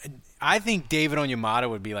is, I think David Onyemata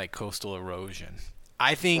would be like coastal erosion.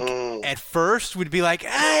 I think at first would be like,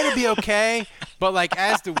 it'll be okay. But like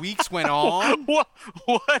as the weeks went on. What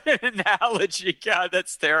an analogy. God,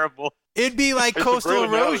 that's terrible. It'd be like coastal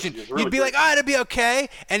erosion. You'd be like, it'll be okay.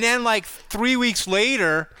 And then like 3 weeks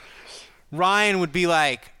later, Ryan would be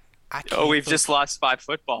like, we've just lost 5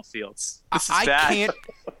 football fields. This is bad.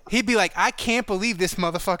 He'd be like, I can't believe this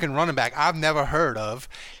motherfucking running back I've never heard of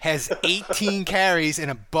has 18 carries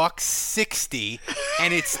and $160,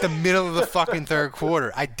 and it's the middle of the fucking third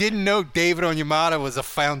quarter. I didn't know David Onyemata was a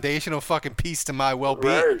foundational fucking piece to my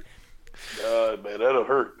well-being. Right. God, man, that'll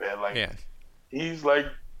hurt, man. Like, he's like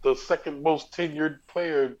the second most tenured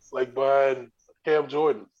player, like behind Cam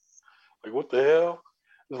Jordan. Like, what the hell?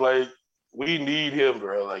 It's like, we need him,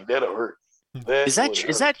 bro. Like, that'll hurt. Is that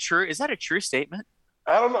true? Is that a true statement?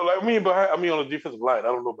 I don't know. Like, on the defensive line. I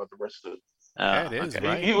don't know about the rest of it. It is, okay.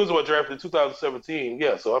 right? He was drafted in 2017.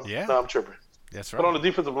 Yeah, so I'm tripping. That's right. But on the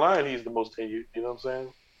defensive line, he's the most tenured. You know what I'm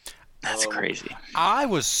saying? That's crazy. I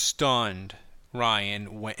was stunned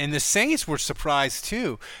Ryan, and the Saints were surprised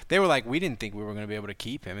too. They were like, we didn't think we were going to be able to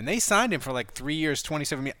keep him, and they signed him for like 3 years,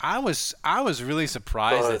 $27 million. I was really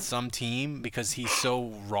surprised at some team because he's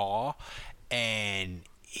so raw, and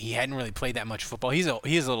he hadn't really played that much football. He is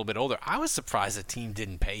a little bit older. I was surprised the team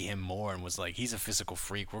didn't pay him more and was like, he's a physical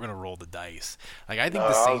freak. We're going to roll the dice. Like I think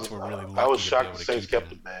the Saints were really lucky. I was to shocked be able the to Saints keep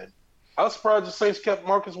kept him. him, man. I was surprised the Saints kept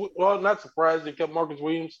Marcus. Well, not surprised they kept Marcus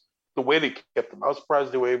Williams the way they kept him. I was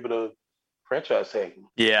surprised they were able to franchise tag him.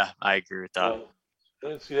 Yeah, I agree with that. I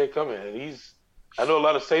didn't see that coming. And I know a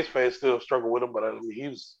lot of Saints fans still struggle with him, but I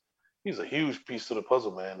mean, he's a huge piece to the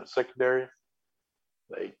puzzle, man. The secondary,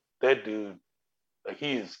 like that dude, like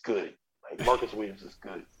he is good. Like Marcus Williams is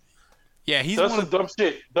good. Yeah, he does some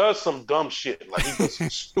dumb shit. Like he does some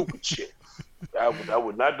stupid shit. I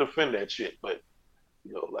would not defend that shit, but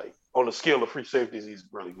like on the scale of free safeties, he's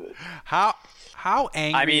really good. How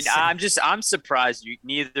angry? I mean, I'm surprised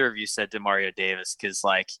neither of you said Demario Davis because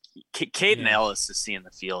like Caden Ellis is seeing the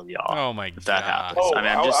field, y'all. Oh my if god, that happens. Oh, I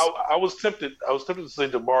mean, I was tempted. I was tempted to say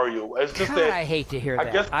Demario. It's just that I hate to hear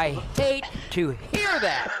that. I hate to hear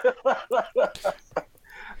that.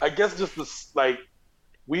 I guess just this, like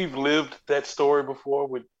we've lived that story before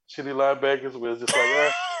with shitty linebackers, where it's just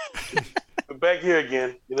like, we're back here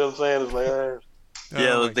again. You know what I'm saying? It's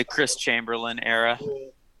like, the Chris Chamberlain era.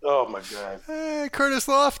 Oh my god. Curtis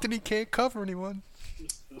Lofton, he can't cover anyone.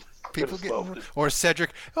 People getting or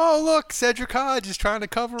Cedric. Oh look, Cedric Hodge is trying to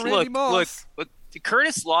cover Randy Moss. Look,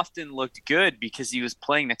 Curtis Lofton looked good because he was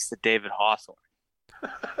playing next to David Hawthorne.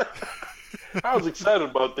 I was excited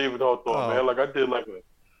about David Hawthorne, man. Like I did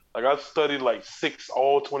I studied like 6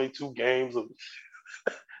 all 22 games of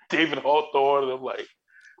David Hawthorne, and I'm like,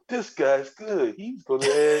 this guy's good. He's going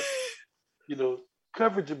to add,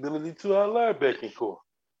 coverage ability to our linebacking core.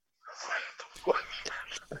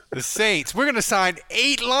 The Saints, we're going to sign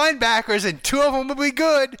 8 linebackers and 2 of them will be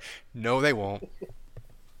good. No, they won't.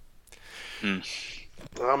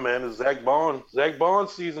 Oh, man, it's Zach Bond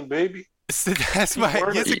season, baby. It's a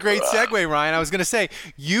great segue, Ryan. I was going to say,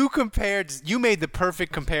 you made the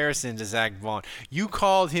perfect comparison to Zach Vaughn. You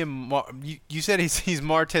called him, you said he's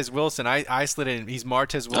Martez Wilson. I slid in, he's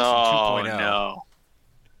Martez Wilson 2.0. No.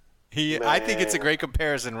 I think it's a great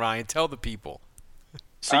comparison, Ryan. Tell the people.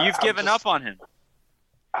 So you've given up on him.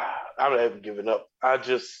 I haven't given up. I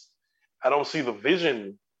don't see the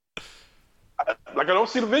vision. I don't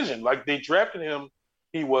see the vision. Like they drafted him.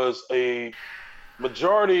 He was a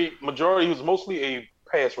majority. He was mostly a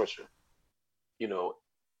pass rusher.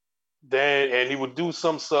 And he would do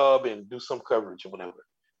some sub and do some coverage or whatever.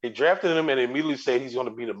 They drafted him and immediately said he's going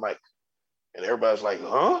to be the Mike. And everybody's like,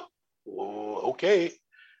 huh? Well, okay.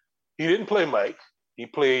 He didn't play Mike. He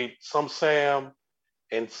played some Sam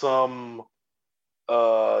and some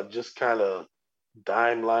just kind of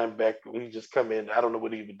dime linebacker. He just come in. I don't know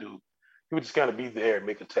what he would do. He would just kind of be there and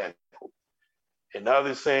make a tackle. And now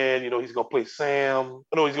they're saying, he's going to play Sam.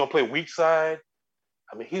 No, he's going to play weak side.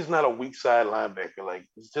 I mean, he's not a weak side linebacker. Like,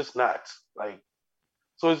 he's just not. Like,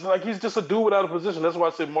 so it's like he's just a dude without a position. That's why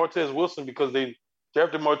I said Martez Wilson, because they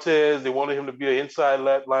drafted Martez. They wanted him to be an inside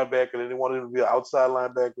linebacker. Then they wanted him to be an outside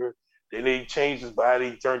linebacker. Then they changed his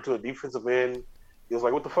body, turned to a defensive end. He was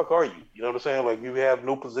like, what the fuck are you? You know what I'm saying? Like, you have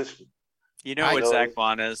no position. You know what Zach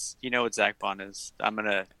Bond is? I'm going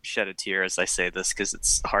to shed a tear as I say this because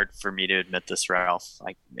it's hard for me to admit this, Ralph,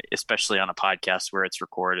 like, especially on a podcast where it's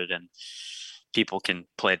recorded and people can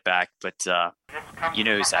play it back. But you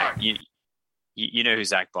know who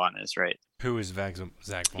Zach Bond is, right? Who is Zach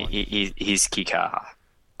Bond? He's Kikaha.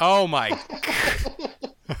 Oh, my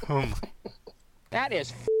God. That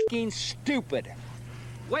is f***ing stupid.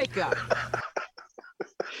 Wake up.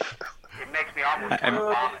 It makes me almost want to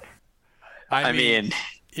vomit. I mean,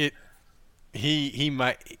 he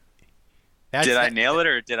might. Did I nail it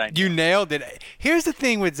or did I? You nailed it. Here's the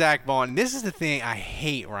thing with Zach Bond. This is the thing I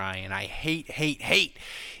hate, Ryan. I hate.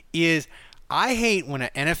 Is I hate when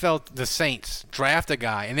the Saints draft a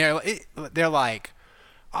guy and they're like,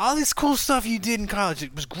 all this cool stuff you did in college,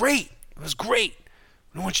 it was great.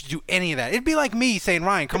 I don't want you to do any of that. It'd be like me saying,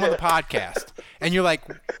 Ryan, come on the podcast. And you're like,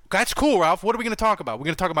 that's cool, Ralph. What are we going to talk about? We're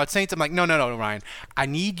going to talk about Saints? I'm like, no, Ryan. I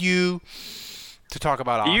need you to talk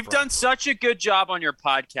about opera. You've done such a good job on your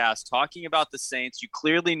podcast talking about the Saints. You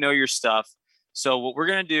clearly know your stuff. So what we're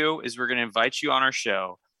going to do is we're going to invite you on our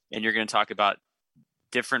show, and you're going to talk about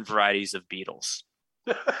different varieties of Beatles.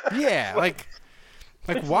 Yeah, like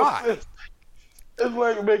why? It's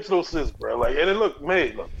like it makes no sense, bro. Like, and look,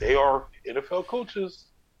 they are NFL coaches.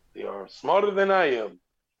 They are smarter than I am.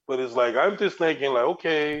 But it's like I'm just thinking, like,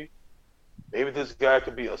 okay, maybe this guy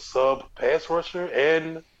could be a sub pass rusher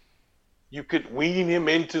and you could wean him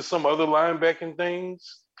into some other linebacking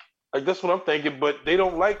things. Like that's what I'm thinking. But they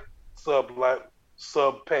don't like sub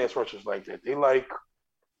pass rushers like that. They like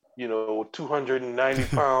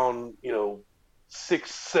 290-pound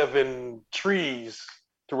 6'7" trees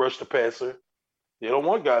to rush the passer. They don't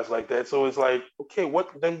want guys like that. So it's like, okay,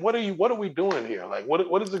 what are we doing here? Like,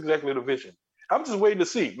 what is exactly the vision? I'm just waiting to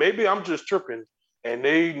see. Maybe I'm just tripping, and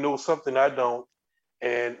they know something I don't.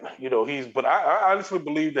 And but I honestly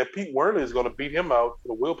believe that Pete Werner is going to beat him out for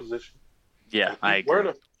the will position. Yeah, I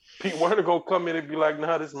agree. Pete Werner gonna come in and be like,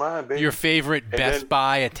 "Nah, this is mine, baby." Your favorite Best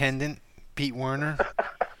Buy attendant, Pete Werner.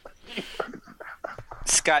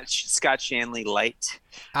 Scott Shanley light.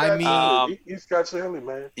 I mean, he's Scott Shanley,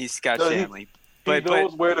 man. He's Scott Shanley. He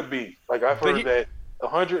knows where to be. Like I've heard that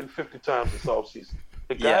 150 times this offseason.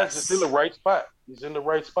 The guy's just in the right spot. He's in the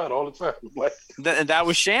right spot all the time. Like that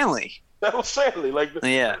was Shanley. That was Shanley. Like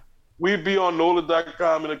we'd be on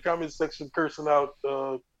NOLA.com in the comment section cursing about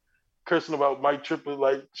Mike Triplett,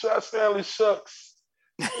 like Scott Stanley shucks.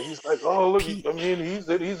 And he's like, oh look, I mean he's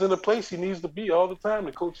in a place he needs to be all the time.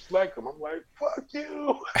 The coaches like him. I'm like, fuck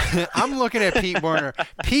you. I'm looking at Pete Werner.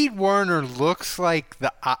 Pete Werner looks like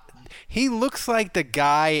the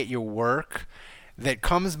guy at your work that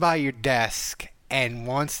comes by your desk and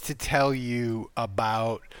wants to tell you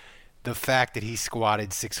about the fact that he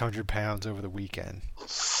squatted 600 pounds over the weekend.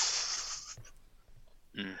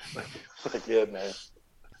 Like, yeah, man.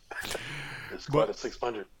 He squatted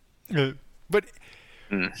 600. But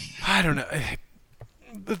I don't know.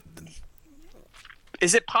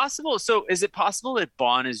 Is it possible? So is it possible that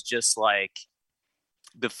Bond is just like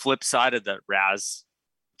the flip side of the Raz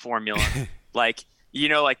formula? Like,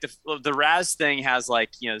 like the Raz thing has like,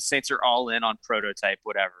 the Saints are all in on prototype,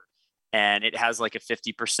 whatever. And it has like a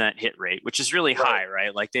 50% hit rate, which is really high,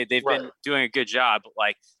 right? Like they've been doing a good job. But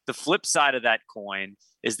like the flip side of that coin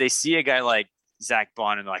is they see a guy like Zach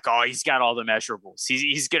Bond and they're like, oh, he's got all the measurables.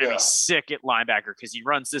 He's going to be sick at linebacker because he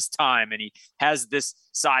runs this time and he has this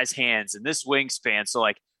size hands and this wingspan. So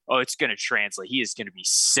like, oh, it's going to translate. He is going to be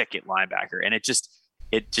sick at linebacker. And it just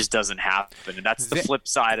doesn't happen. And that's the flip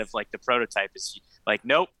side of like the prototype is like,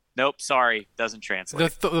 nope, sorry, doesn't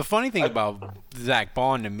translate. The funny thing about Zach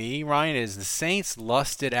Bond to me, Ryan, is the Saints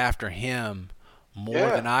lusted after him more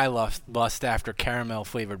than I lust after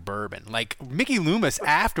caramel-flavored bourbon. Like, Mickey Loomis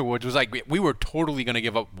afterwards was like, we were totally going to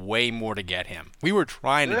give up way more to get him. We were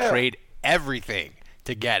trying to trade everything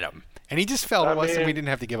to get him. And he just felt we didn't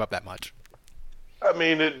have to give up that much. I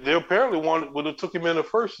mean, they apparently would have took him in the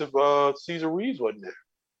first if Cesar Ruiz wasn't there.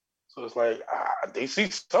 So it's like, they see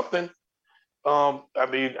something. I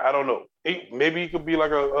mean, I don't know. Maybe he could be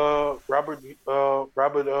like a Robert.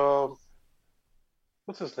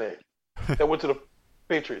 What's his name? That went to the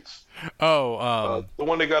Patriots. The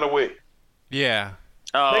one that got away. Yeah.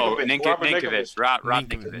 Oh, Ninkovich. Rob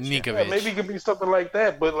Ninkovich. Yeah, maybe he could be something like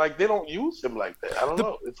that, but like they don't use him like that. I don't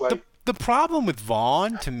know. It's like the problem with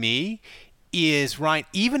Vaughn to me is, Ryan,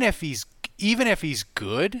 even if he's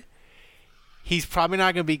good, he's probably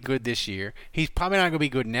not going to be good this year. He's probably not going to be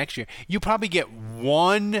good next year. You probably get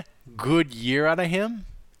one good year out of him,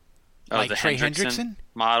 like the Trey Hendrickson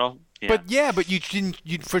model. Yeah. But you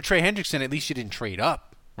didn't. For Trey Hendrickson, at least you didn't trade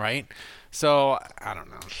up, right? So I don't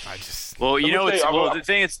know. The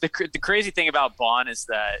thing is, the crazy thing about Bond is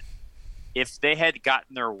that if they had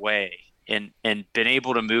gotten their way and been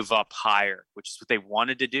able to move up higher, which is what they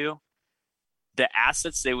wanted to do, the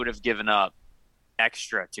assets they would have given up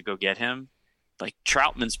extra to go get him, like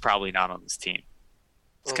Troutman's probably not on this team.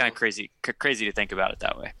 It's kind of crazy to think about it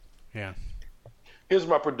that way. Yeah. Here's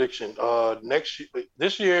my prediction.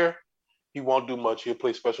 This year, he won't do much. He'll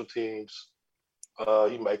play special teams.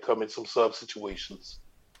 He might come in some sub situations.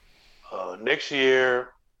 Next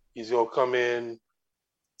year, he's going to come in.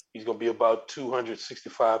 He's going to be about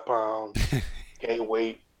 265 pounds, gain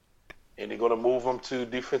weight, and they're going to move him to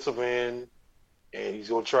defensive end, and he's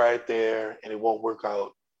going to try it there, and it won't work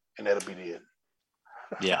out, and that'll be the end.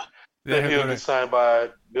 Yeah. Then he'll be signed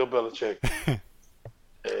by Bill Belichick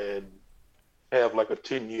and have like a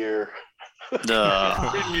 10-year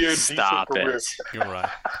stop decent career. it. You're right.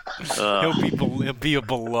 He'll be a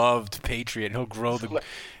beloved Patriot. He'll grow the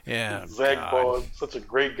Zach Bond, such a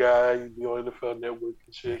great guy. He'll be on NFL Network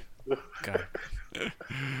and shit. God.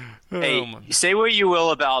 Hey, say what you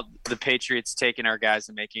will about the Patriots taking our guys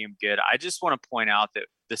and making them good. I just want to point out that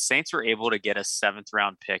the Saints were able to get a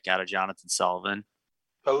 7th-round pick out of Jonathan Sullivan.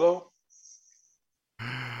 Hello?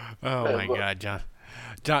 Oh, my God, John.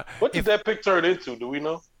 What did that pick turn into? Do we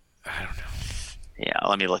know? I don't know. Yeah,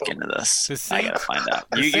 let me look into this. I got to find out.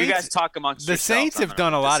 You guys talk amongst the yourselves. Saints have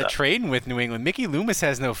done a lot of trading with New England. Mickey Loomis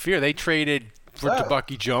has no fear. They traded to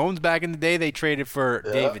Bucky Jones back in the day. They traded for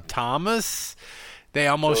David Thomas. They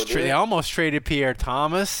almost traded Pierre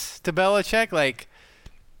Thomas to Belichick. Like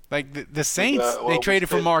the Saints, they traded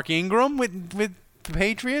for Mark Ingram with the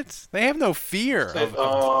Patriots. They have no fear.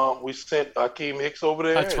 We sent Akeem Hicks over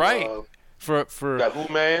there. That's right. For got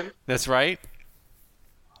who, man? That's right.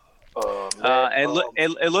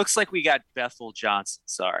 It looks like we got Bethel Johnson.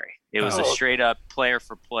 Sorry, it was a straight up player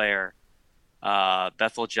for player.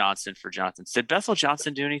 Bethel Johnson for Johnson. Did Bethel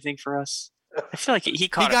Johnson do anything for us? I feel like he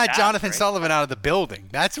got pass, Jonathan Sullivan out of the building.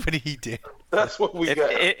 That's what he did. That's what we got.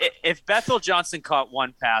 If Bethel Johnson caught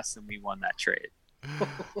one pass, then we won that trade.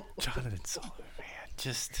 Jonathan Sullivan, man,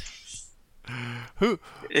 just who?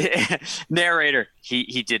 Narrator,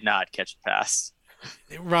 he did not catch a pass.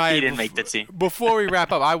 Right. He didn't make the team. Before we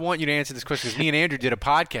wrap up, I want you to answer this question because me and Andrew did a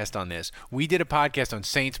podcast on this. We did a podcast on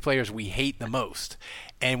Saints players we hate the most,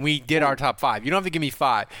 and we did our top 5. You don't have to give me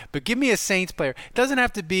 5, but give me a Saints player. It doesn't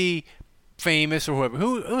have to be famous or whoever.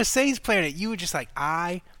 Who a Saints player that you were just like,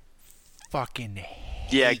 I fucking hate.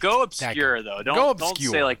 Yeah, go obscure though. Don't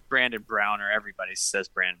say like Brandon Brown or everybody says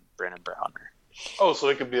Brandon Brown. Oh, so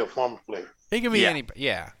it could be a former player. It can be anybody.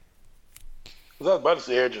 Yeah. I was about to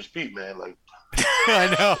say Andrew Pete, man. Like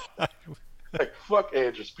I know. Like fuck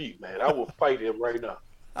Andrew Pete, man. I will fight him right now.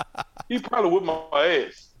 He probably whip my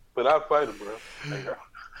ass, but I'll fight him, bro.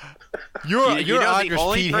 You're the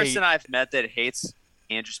only person I've met that hates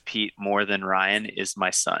Andrew Pete more than Ryan is my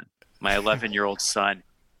son. My 11-year-old son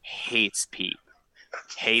hates Pete.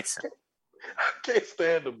 Hates him. I can't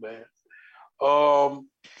stand him, man.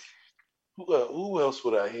 Who else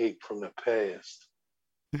would I hate from the past?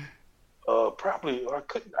 Probably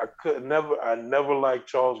I never liked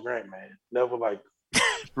Charles Grant, man. Never liked him.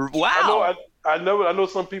 Wow. I know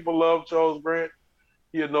some people love Charles Grant.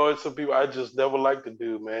 He annoyed some people. I just never liked the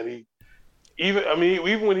dude, man. Even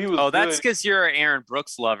when he was Oh, that's because you're an Aaron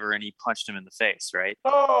Brooks lover and he punched him in the face, right?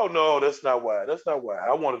 Oh no, that's not why.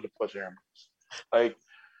 I wanted to punch Aaron Brooks. Like,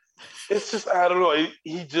 it's just, I don't know.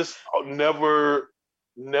 He just never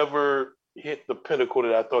hit the pinnacle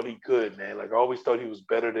that I thought he could, man. Like, I always thought he was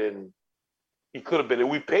better than he could have been. And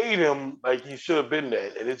we paid him like he should have been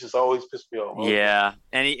that. And it just always pissed me off. Yeah.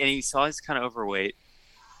 And he's always kind of overweight.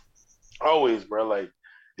 Always, bro. Like,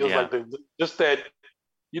 it was like just that,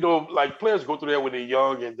 like players go through that when they're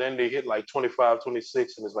young and then they hit like 25,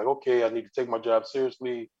 26 and it's like, okay, I need to take my job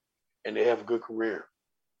seriously and they have a good career.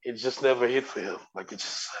 It just never hit for him. Like, it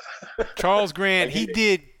just Charles Grant, he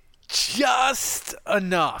did just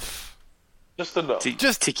enough. Just enough. To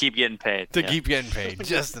keep getting paid. Keep getting paid.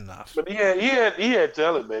 Just enough. But he had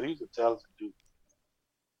talent, man. He was a talented dude.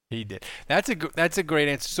 He did. That's a great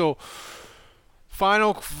answer. So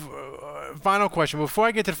final question. Before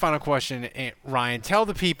I get to the final question, Ryan, tell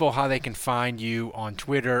the people how they can find you on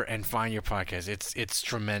Twitter and find your podcast. It's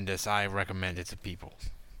tremendous. I recommend it to people.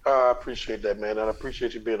 I appreciate that, man. And I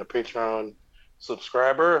appreciate you being a Patreon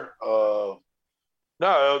subscriber.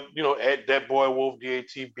 At that boy Wolf,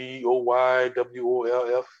 DATBOYWOLF,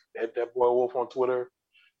 at that boy Wolf on Twitter.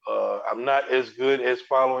 I'm not as good as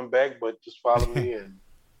following back, but just follow me, and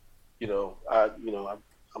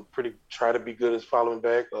I'm pretty try to be good as following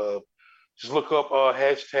back. Just look up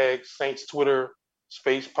hashtag Saints Twitter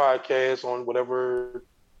space podcast on whatever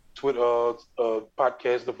Twitter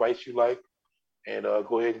podcast device you like. And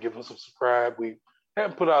go ahead and give us a subscribe. We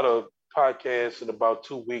haven't put out a podcast in about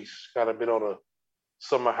 2 weeks. Kind of been on a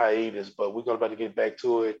summer hiatus, but we're about to get back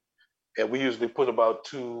to it. And we usually put about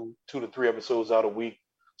two to 3 episodes out a week,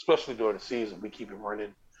 especially during the season. We keep it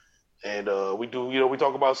running. And we do, we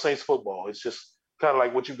talk about Saints football. It's just kind of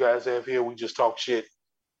like what you guys have here. We just talk shit.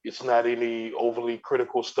 It's not any overly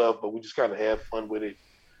critical stuff, but we just kind of have fun with it.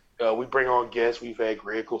 We bring on guests. We've had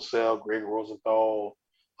Greg Cosell, Greg Rosenthal,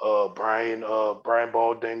 Brian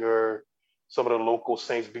Baldinger, some of the local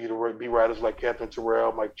Saints beat writers like Catherine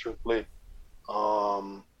Terrell, Mike Triplett.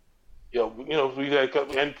 And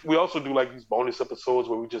we also do like these bonus episodes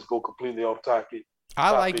where we just go completely off topic.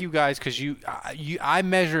 I like you guys because I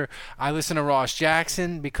listen to Ross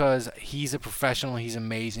Jackson because he's a professional. He's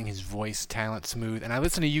amazing. His voice, talent, smooth. And I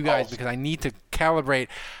listen to you guys because I need to calibrate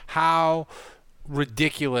how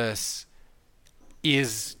ridiculous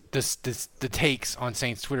is the takes on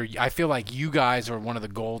Saints Twitter. I feel like you guys are one of the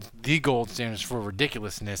gold standards for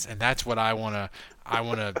ridiculousness, and that's what I want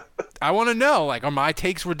to know. Like, are my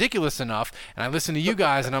takes ridiculous enough? And I listen to you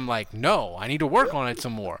guys, and I'm like, no, I need to work on it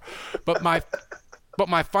some more. But my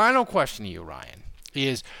final question to you, Ryan,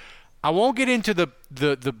 is I won't get into the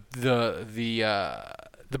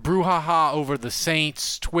the brouhaha over the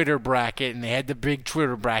Saints Twitter bracket, and they had the big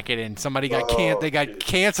Twitter bracket, and somebody got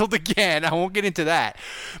canceled again. I won't get into that.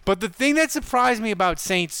 But the thing that surprised me about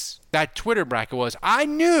Saints, that Twitter bracket, was I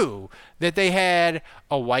knew that they had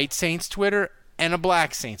a white Saints Twitter and a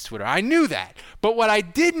black Saints Twitter. I knew that. But what I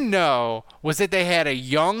didn't know was that they had a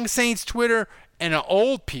young Saints Twitter and an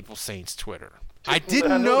old people Saints Twitter. I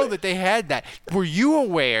didn't know that they had that. Were you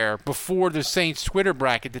aware before the Saints Twitter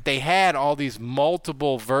bracket that they had all these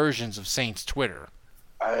multiple versions of Saints Twitter?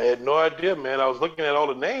 I had no idea, man. I was looking at all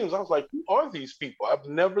the names. I was like, who are these people? I've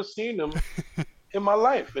never seen them in my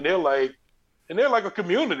life. And they're like a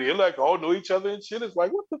community. They're like all know each other and shit. It's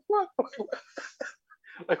like, what the fuck?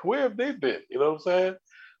 Like, where have they been? You know what I'm saying?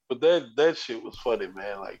 But that shit was funny,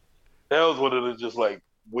 man. Like, that was one of the just like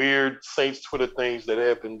weird Saints Twitter things that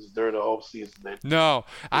happens during the off season. No,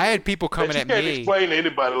 I had people coming at me. You can't explain to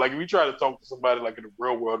anybody. Like, if you try to talk to somebody like in the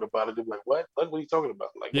real world about it, they're like, what? What are you talking about?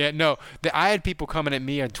 Like, yeah, no. I had people coming at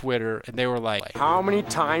me on Twitter, and they were like, How many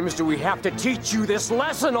times do we have to teach you this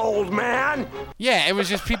lesson, old man? Yeah, it was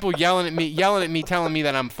just people yelling at me, telling me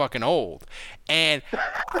that I'm fucking old. And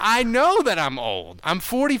I know that I'm old. I'm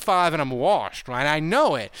 45 and I'm washed, right? I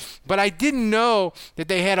know it. But I didn't know that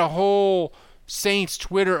they had a whole Saints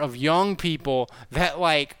Twitter of young people that,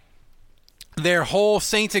 like, their whole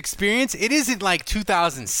Saints experience, it isn't like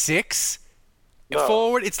 2006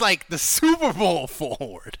 forward. It's like the Super Bowl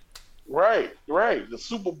forward. Right. The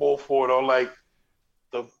Super Bowl forward, or like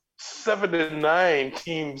the 7-9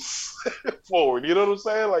 teams forward. You know what I'm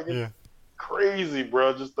saying? Like, it's crazy,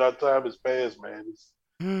 bro. Just that time has passed, man.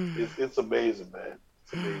 It's amazing, man.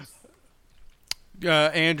 It's amazing.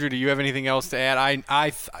 Andrew, do you have anything else to add?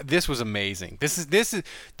 This was amazing. This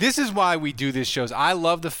is why we do this shows. I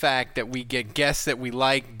love the fact that we get guests that we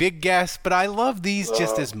like, big guests, but I love these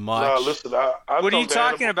just as much. No, listen, what are you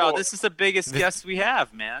talking about? This is the biggest guest we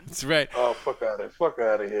have, man. That's right. Oh, fuck out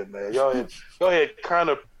of here, man. Y'all had kind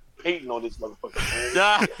of hating on this motherfucker,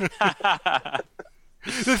 man.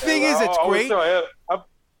 The thing is, it's great.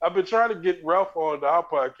 I've been trying to get Ralph on our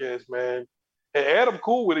podcast, man. And Adam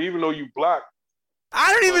cool with it, even though you blocked.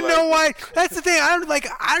 I don't even know why. That's the thing. I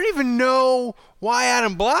don't even know why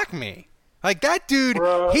Adam blocked me. Like, that dude,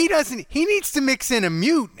 he needs to mix in a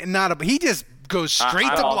mute and not a. He just goes straight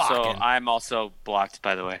to blocking. I'm also blocked,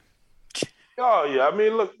 by the way. Oh yeah,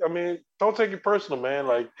 I mean, don't take it personal, man.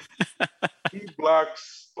 Like, he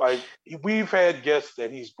blocks. Like, we've had guests that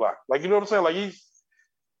he's blocked. Like, you know what I'm saying? Like,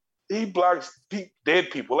 he blocks dead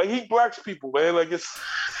people. Like, he blocks people, man. Like, it's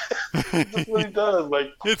just what he does.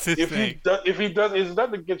 Like, it's his thing. If he does, it's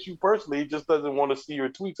nothing against you personally. He just doesn't want to see your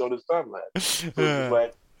tweets on his timeline. So it's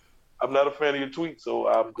like, I'm not a fan of your tweets, so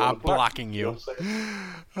I'm blocking you. You know what I'm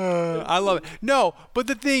saying? I love it. No, but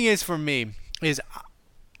the thing is, for me, is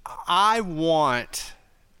I want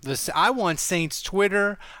Saints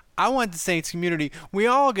Twitter. I want the Saints community. We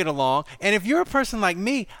all get along. And if you're a person like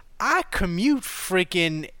me, I commute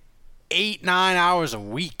freaking 8-9 hours a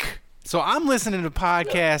week. So I'm listening to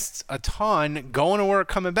podcasts a ton, going to work,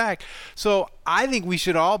 coming back. So I think we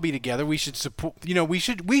should all be together. We should support,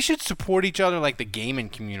 we should support each other like the gaming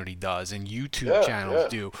community does and YouTube channels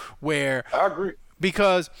do. Where I agree.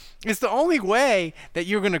 Because it's the only way that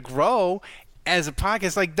you're going to grow as a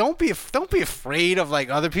podcast. Like, don't be afraid of,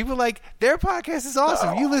 like, other people. Like, their podcast is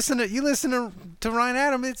awesome. No. You listen to Ryan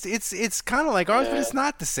Adam. It's kind of like ours, but it's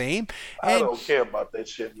not the same. I don't care about that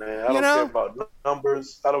shit, man. I don't care about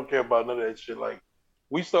numbers. I don't care about none of that shit. Like,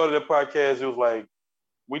 we started a podcast. It was like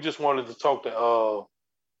we just wanted to talk to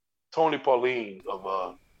Tony Pauline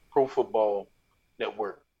of Pro Football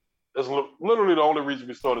Network. That's literally the only reason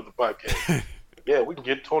we started the podcast. Yeah, we can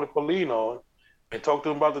get Tony Pauline on and talk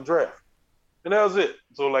to him about the draft. And that was it.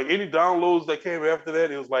 So, like, any downloads that came after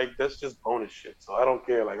that, it was like, that's just bonus shit. So I don't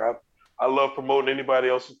care. Like, I love promoting anybody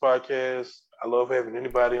else's podcast. I love having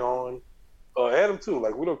anybody on. Adam too.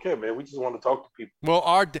 Like, we don't care, man. We just want to talk to people. Well,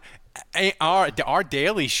 our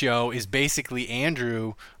daily show is basically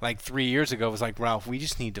Andrew. Like 3 years ago, was like, Ralph, we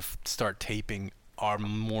just need to start taping our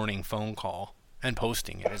morning phone call and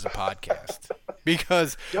posting it as a podcast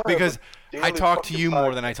because I talk to you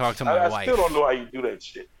more than I talk to my wife. I still don't know how you do that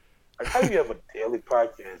shit. Like, how do you have a daily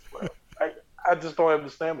podcast, bro? I just don't have the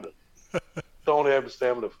stamina. Don't have the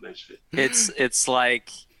stamina for that shit. It's like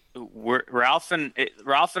Ralph and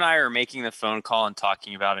I are making the phone call and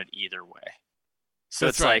talking about it either way. So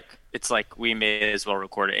it's like we may as well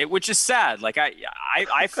record it, which is sad. Like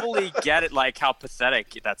I fully get it, like how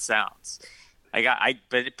pathetic that sounds.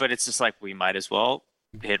 But it's just like we might as well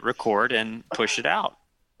hit record and push it out.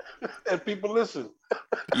 And people listen.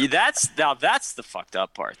 That's the fucked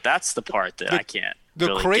up part. That's the part that I can't. The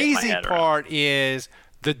really crazy get my head part is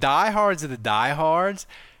the diehards of the diehards,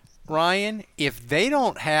 Ryan, if they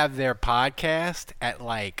don't have their podcast at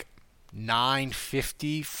like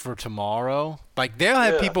 9:50 for tomorrow, like they'll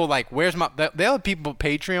have people like, they'll have people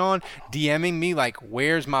Patreon DMing me like,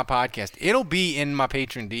 where's my podcast? It'll be in my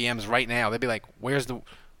Patreon DMs right now. They'll be like,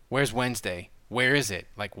 where's Wednesday? Where is it?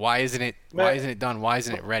 Like, why isn't it done? Why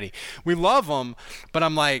isn't it ready? We love them, but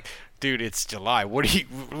I'm like, dude, it's July. We're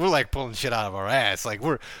like pulling shit out of our ass. Like,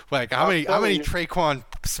 we're like, how many Traquan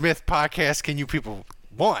Smith podcasts can you people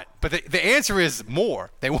want? But the answer is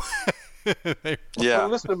more. They want. Well,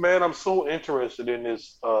 listen, man, I'm so interested in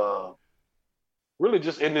this. Really,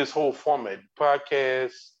 just in this whole format: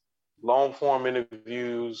 podcasts, long form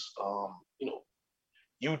interviews,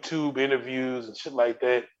 YouTube interviews and shit like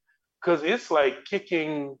that. Because it's like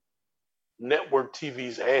kicking network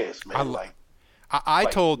TV's ass, man. I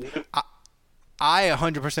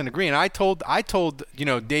 100% agree, and I told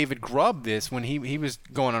David Grubb this when he was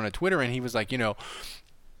going on Twitter, and he was like, and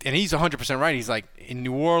he's 100% right. He's like, in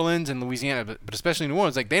New Orleans and Louisiana, but especially New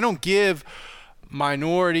Orleans, like they don't give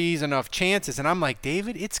minorities enough chances, and I'm like,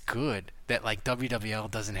 David, it's good that like WWL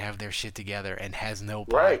doesn't have their shit together and has no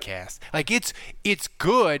podcast. Like it's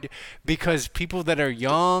good because people that are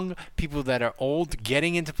young, people that are old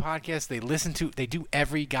getting into podcasts, they do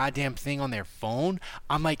every goddamn thing on their phone.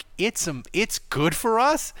 I'm like, it's good for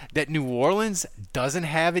us that New Orleans doesn't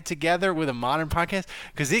have it together with a modern podcast,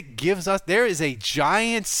 because it gives us, there is a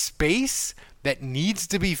giant space that needs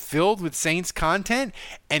to be filled with Saints content,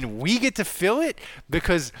 and we get to fill it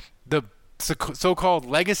because the so-called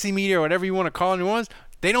legacy media or whatever you want to call it, New Orleans,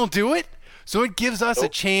 they don't do it. So it gives us a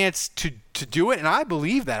chance to do it, and I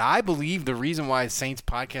believe that. I believe the reason why Saints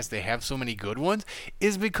podcast, they have so many good ones,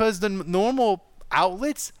 is because the normal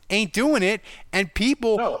outlets ain't doing it, and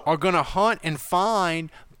people are going to hunt and find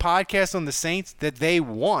podcasts on the Saints that they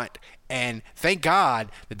want. And thank God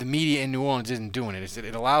that the media in New Orleans isn't doing it.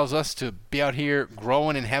 It allows us to be out here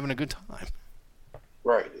growing and having a good time.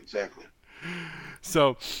 Right, exactly.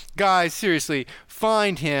 So, guys, seriously,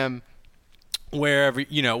 find him wherever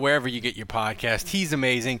you get your podcast. He's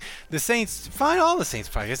amazing. The Saints, find all the Saints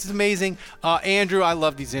podcasts. It's amazing. Andrew, I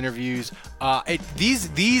love these interviews.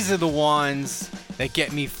 These are the ones that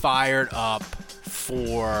get me fired up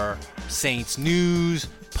for Saints news,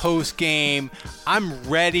 post game. I'm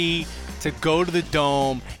ready to go to the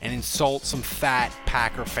Dome and insult some fat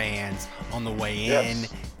Packer fans on the way in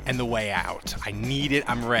and the way out. I need it.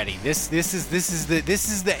 I'm ready. This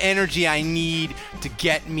is the energy I need to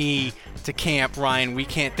get me to camp. Ryan, we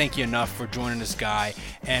can't thank you enough for joining us, guy.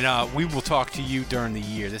 And we will talk to you during the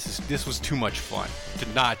year. This was too much fun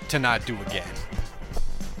to not do again.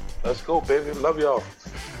 Let's go, baby. Love y'all.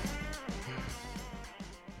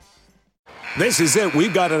 This is it.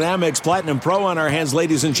 We've got an Amex Platinum Pro on our hands,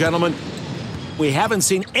 ladies and gentlemen. We haven't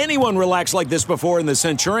seen anyone relax like this before in the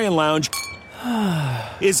Centurion Lounge.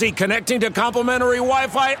 Is he connecting to complimentary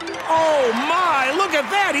Wi-Fi? Oh, my. Look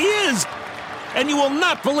at that. He is. And you will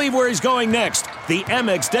not believe where he's going next. The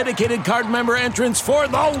Amex dedicated card member entrance for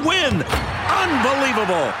the win.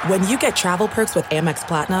 Unbelievable. When you get travel perks with Amex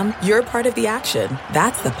Platinum, you're part of the action.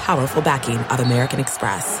 That's the powerful backing of American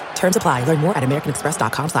Express. Terms apply. Learn more at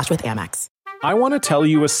americanexpress.com/withAmex. I want to tell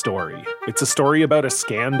you a story. It's a story about a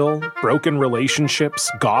scandal, broken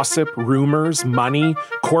relationships, gossip, rumors, money,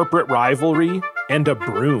 corporate rivalry, and a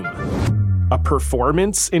broom. A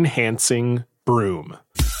performance-enhancing broom.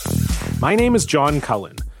 My name is John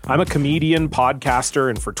Cullen. I'm a comedian, podcaster,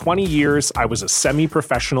 and for 20 years, I was a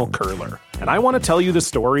semi-professional curler. And I want to tell you the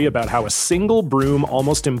story about how a single broom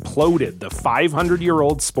almost imploded the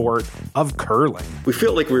 500-year-old sport of curling. We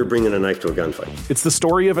felt like we were bringing a knife to a gunfight. It's the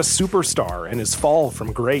story of a superstar and his fall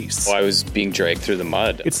from grace. Well, I was being dragged through the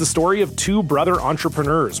mud. It's the story of two brother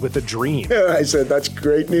entrepreneurs with a dream. I said, that's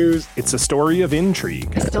great news. It's a story of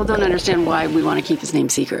intrigue. I still don't understand why we want to keep his name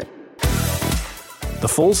secret. The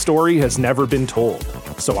full story has never been told,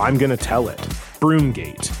 so I'm going to tell it.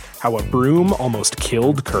 Broomgate, how a broom almost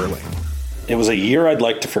killed curling. It was a year I'd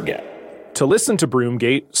like to forget. To listen to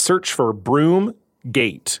Broomgate, search for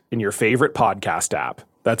Broomgate in your favorite podcast app.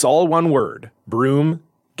 That's all one word,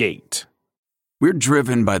 Broomgate. We're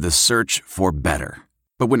driven by the search for better.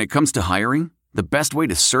 But when it comes to hiring, the best way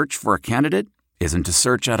to search for a candidate isn't to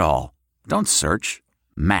search at all. Don't search,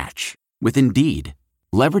 match with Indeed.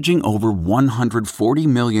 Leveraging over 140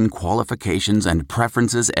 million qualifications and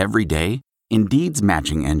preferences every day, Indeed's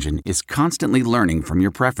matching engine is constantly learning from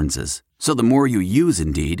your preferences. So the more you use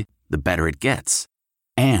Indeed, the better it gets.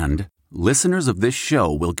 And listeners of this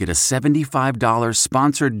show will get a $75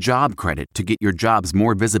 sponsored job credit to get your jobs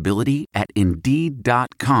more visibility at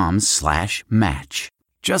Indeed.com/match.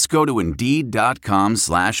 Just go to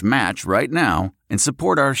Indeed.com/match right now and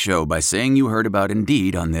support our show by saying you heard about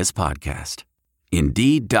Indeed on this podcast.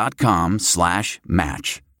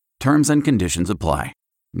 Indeed.com/match. Terms and conditions apply.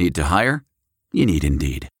 Need to hire? You need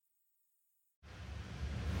Indeed.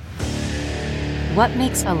 What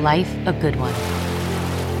makes a life a good one?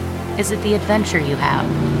 Is it the adventure you have?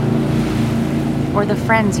 Or the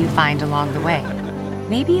friends you find along the way?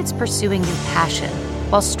 Maybe it's pursuing your passion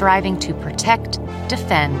while striving to protect,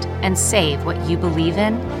 defend, and save what you believe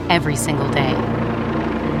in every single day.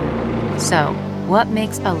 So, what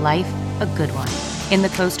makes a life a good one? In the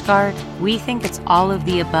Coast Guard, we think it's all of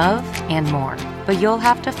the above and more, but you'll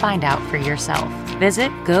have to find out for yourself.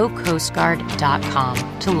 Visit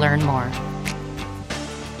GoCoastGuard.com to learn more.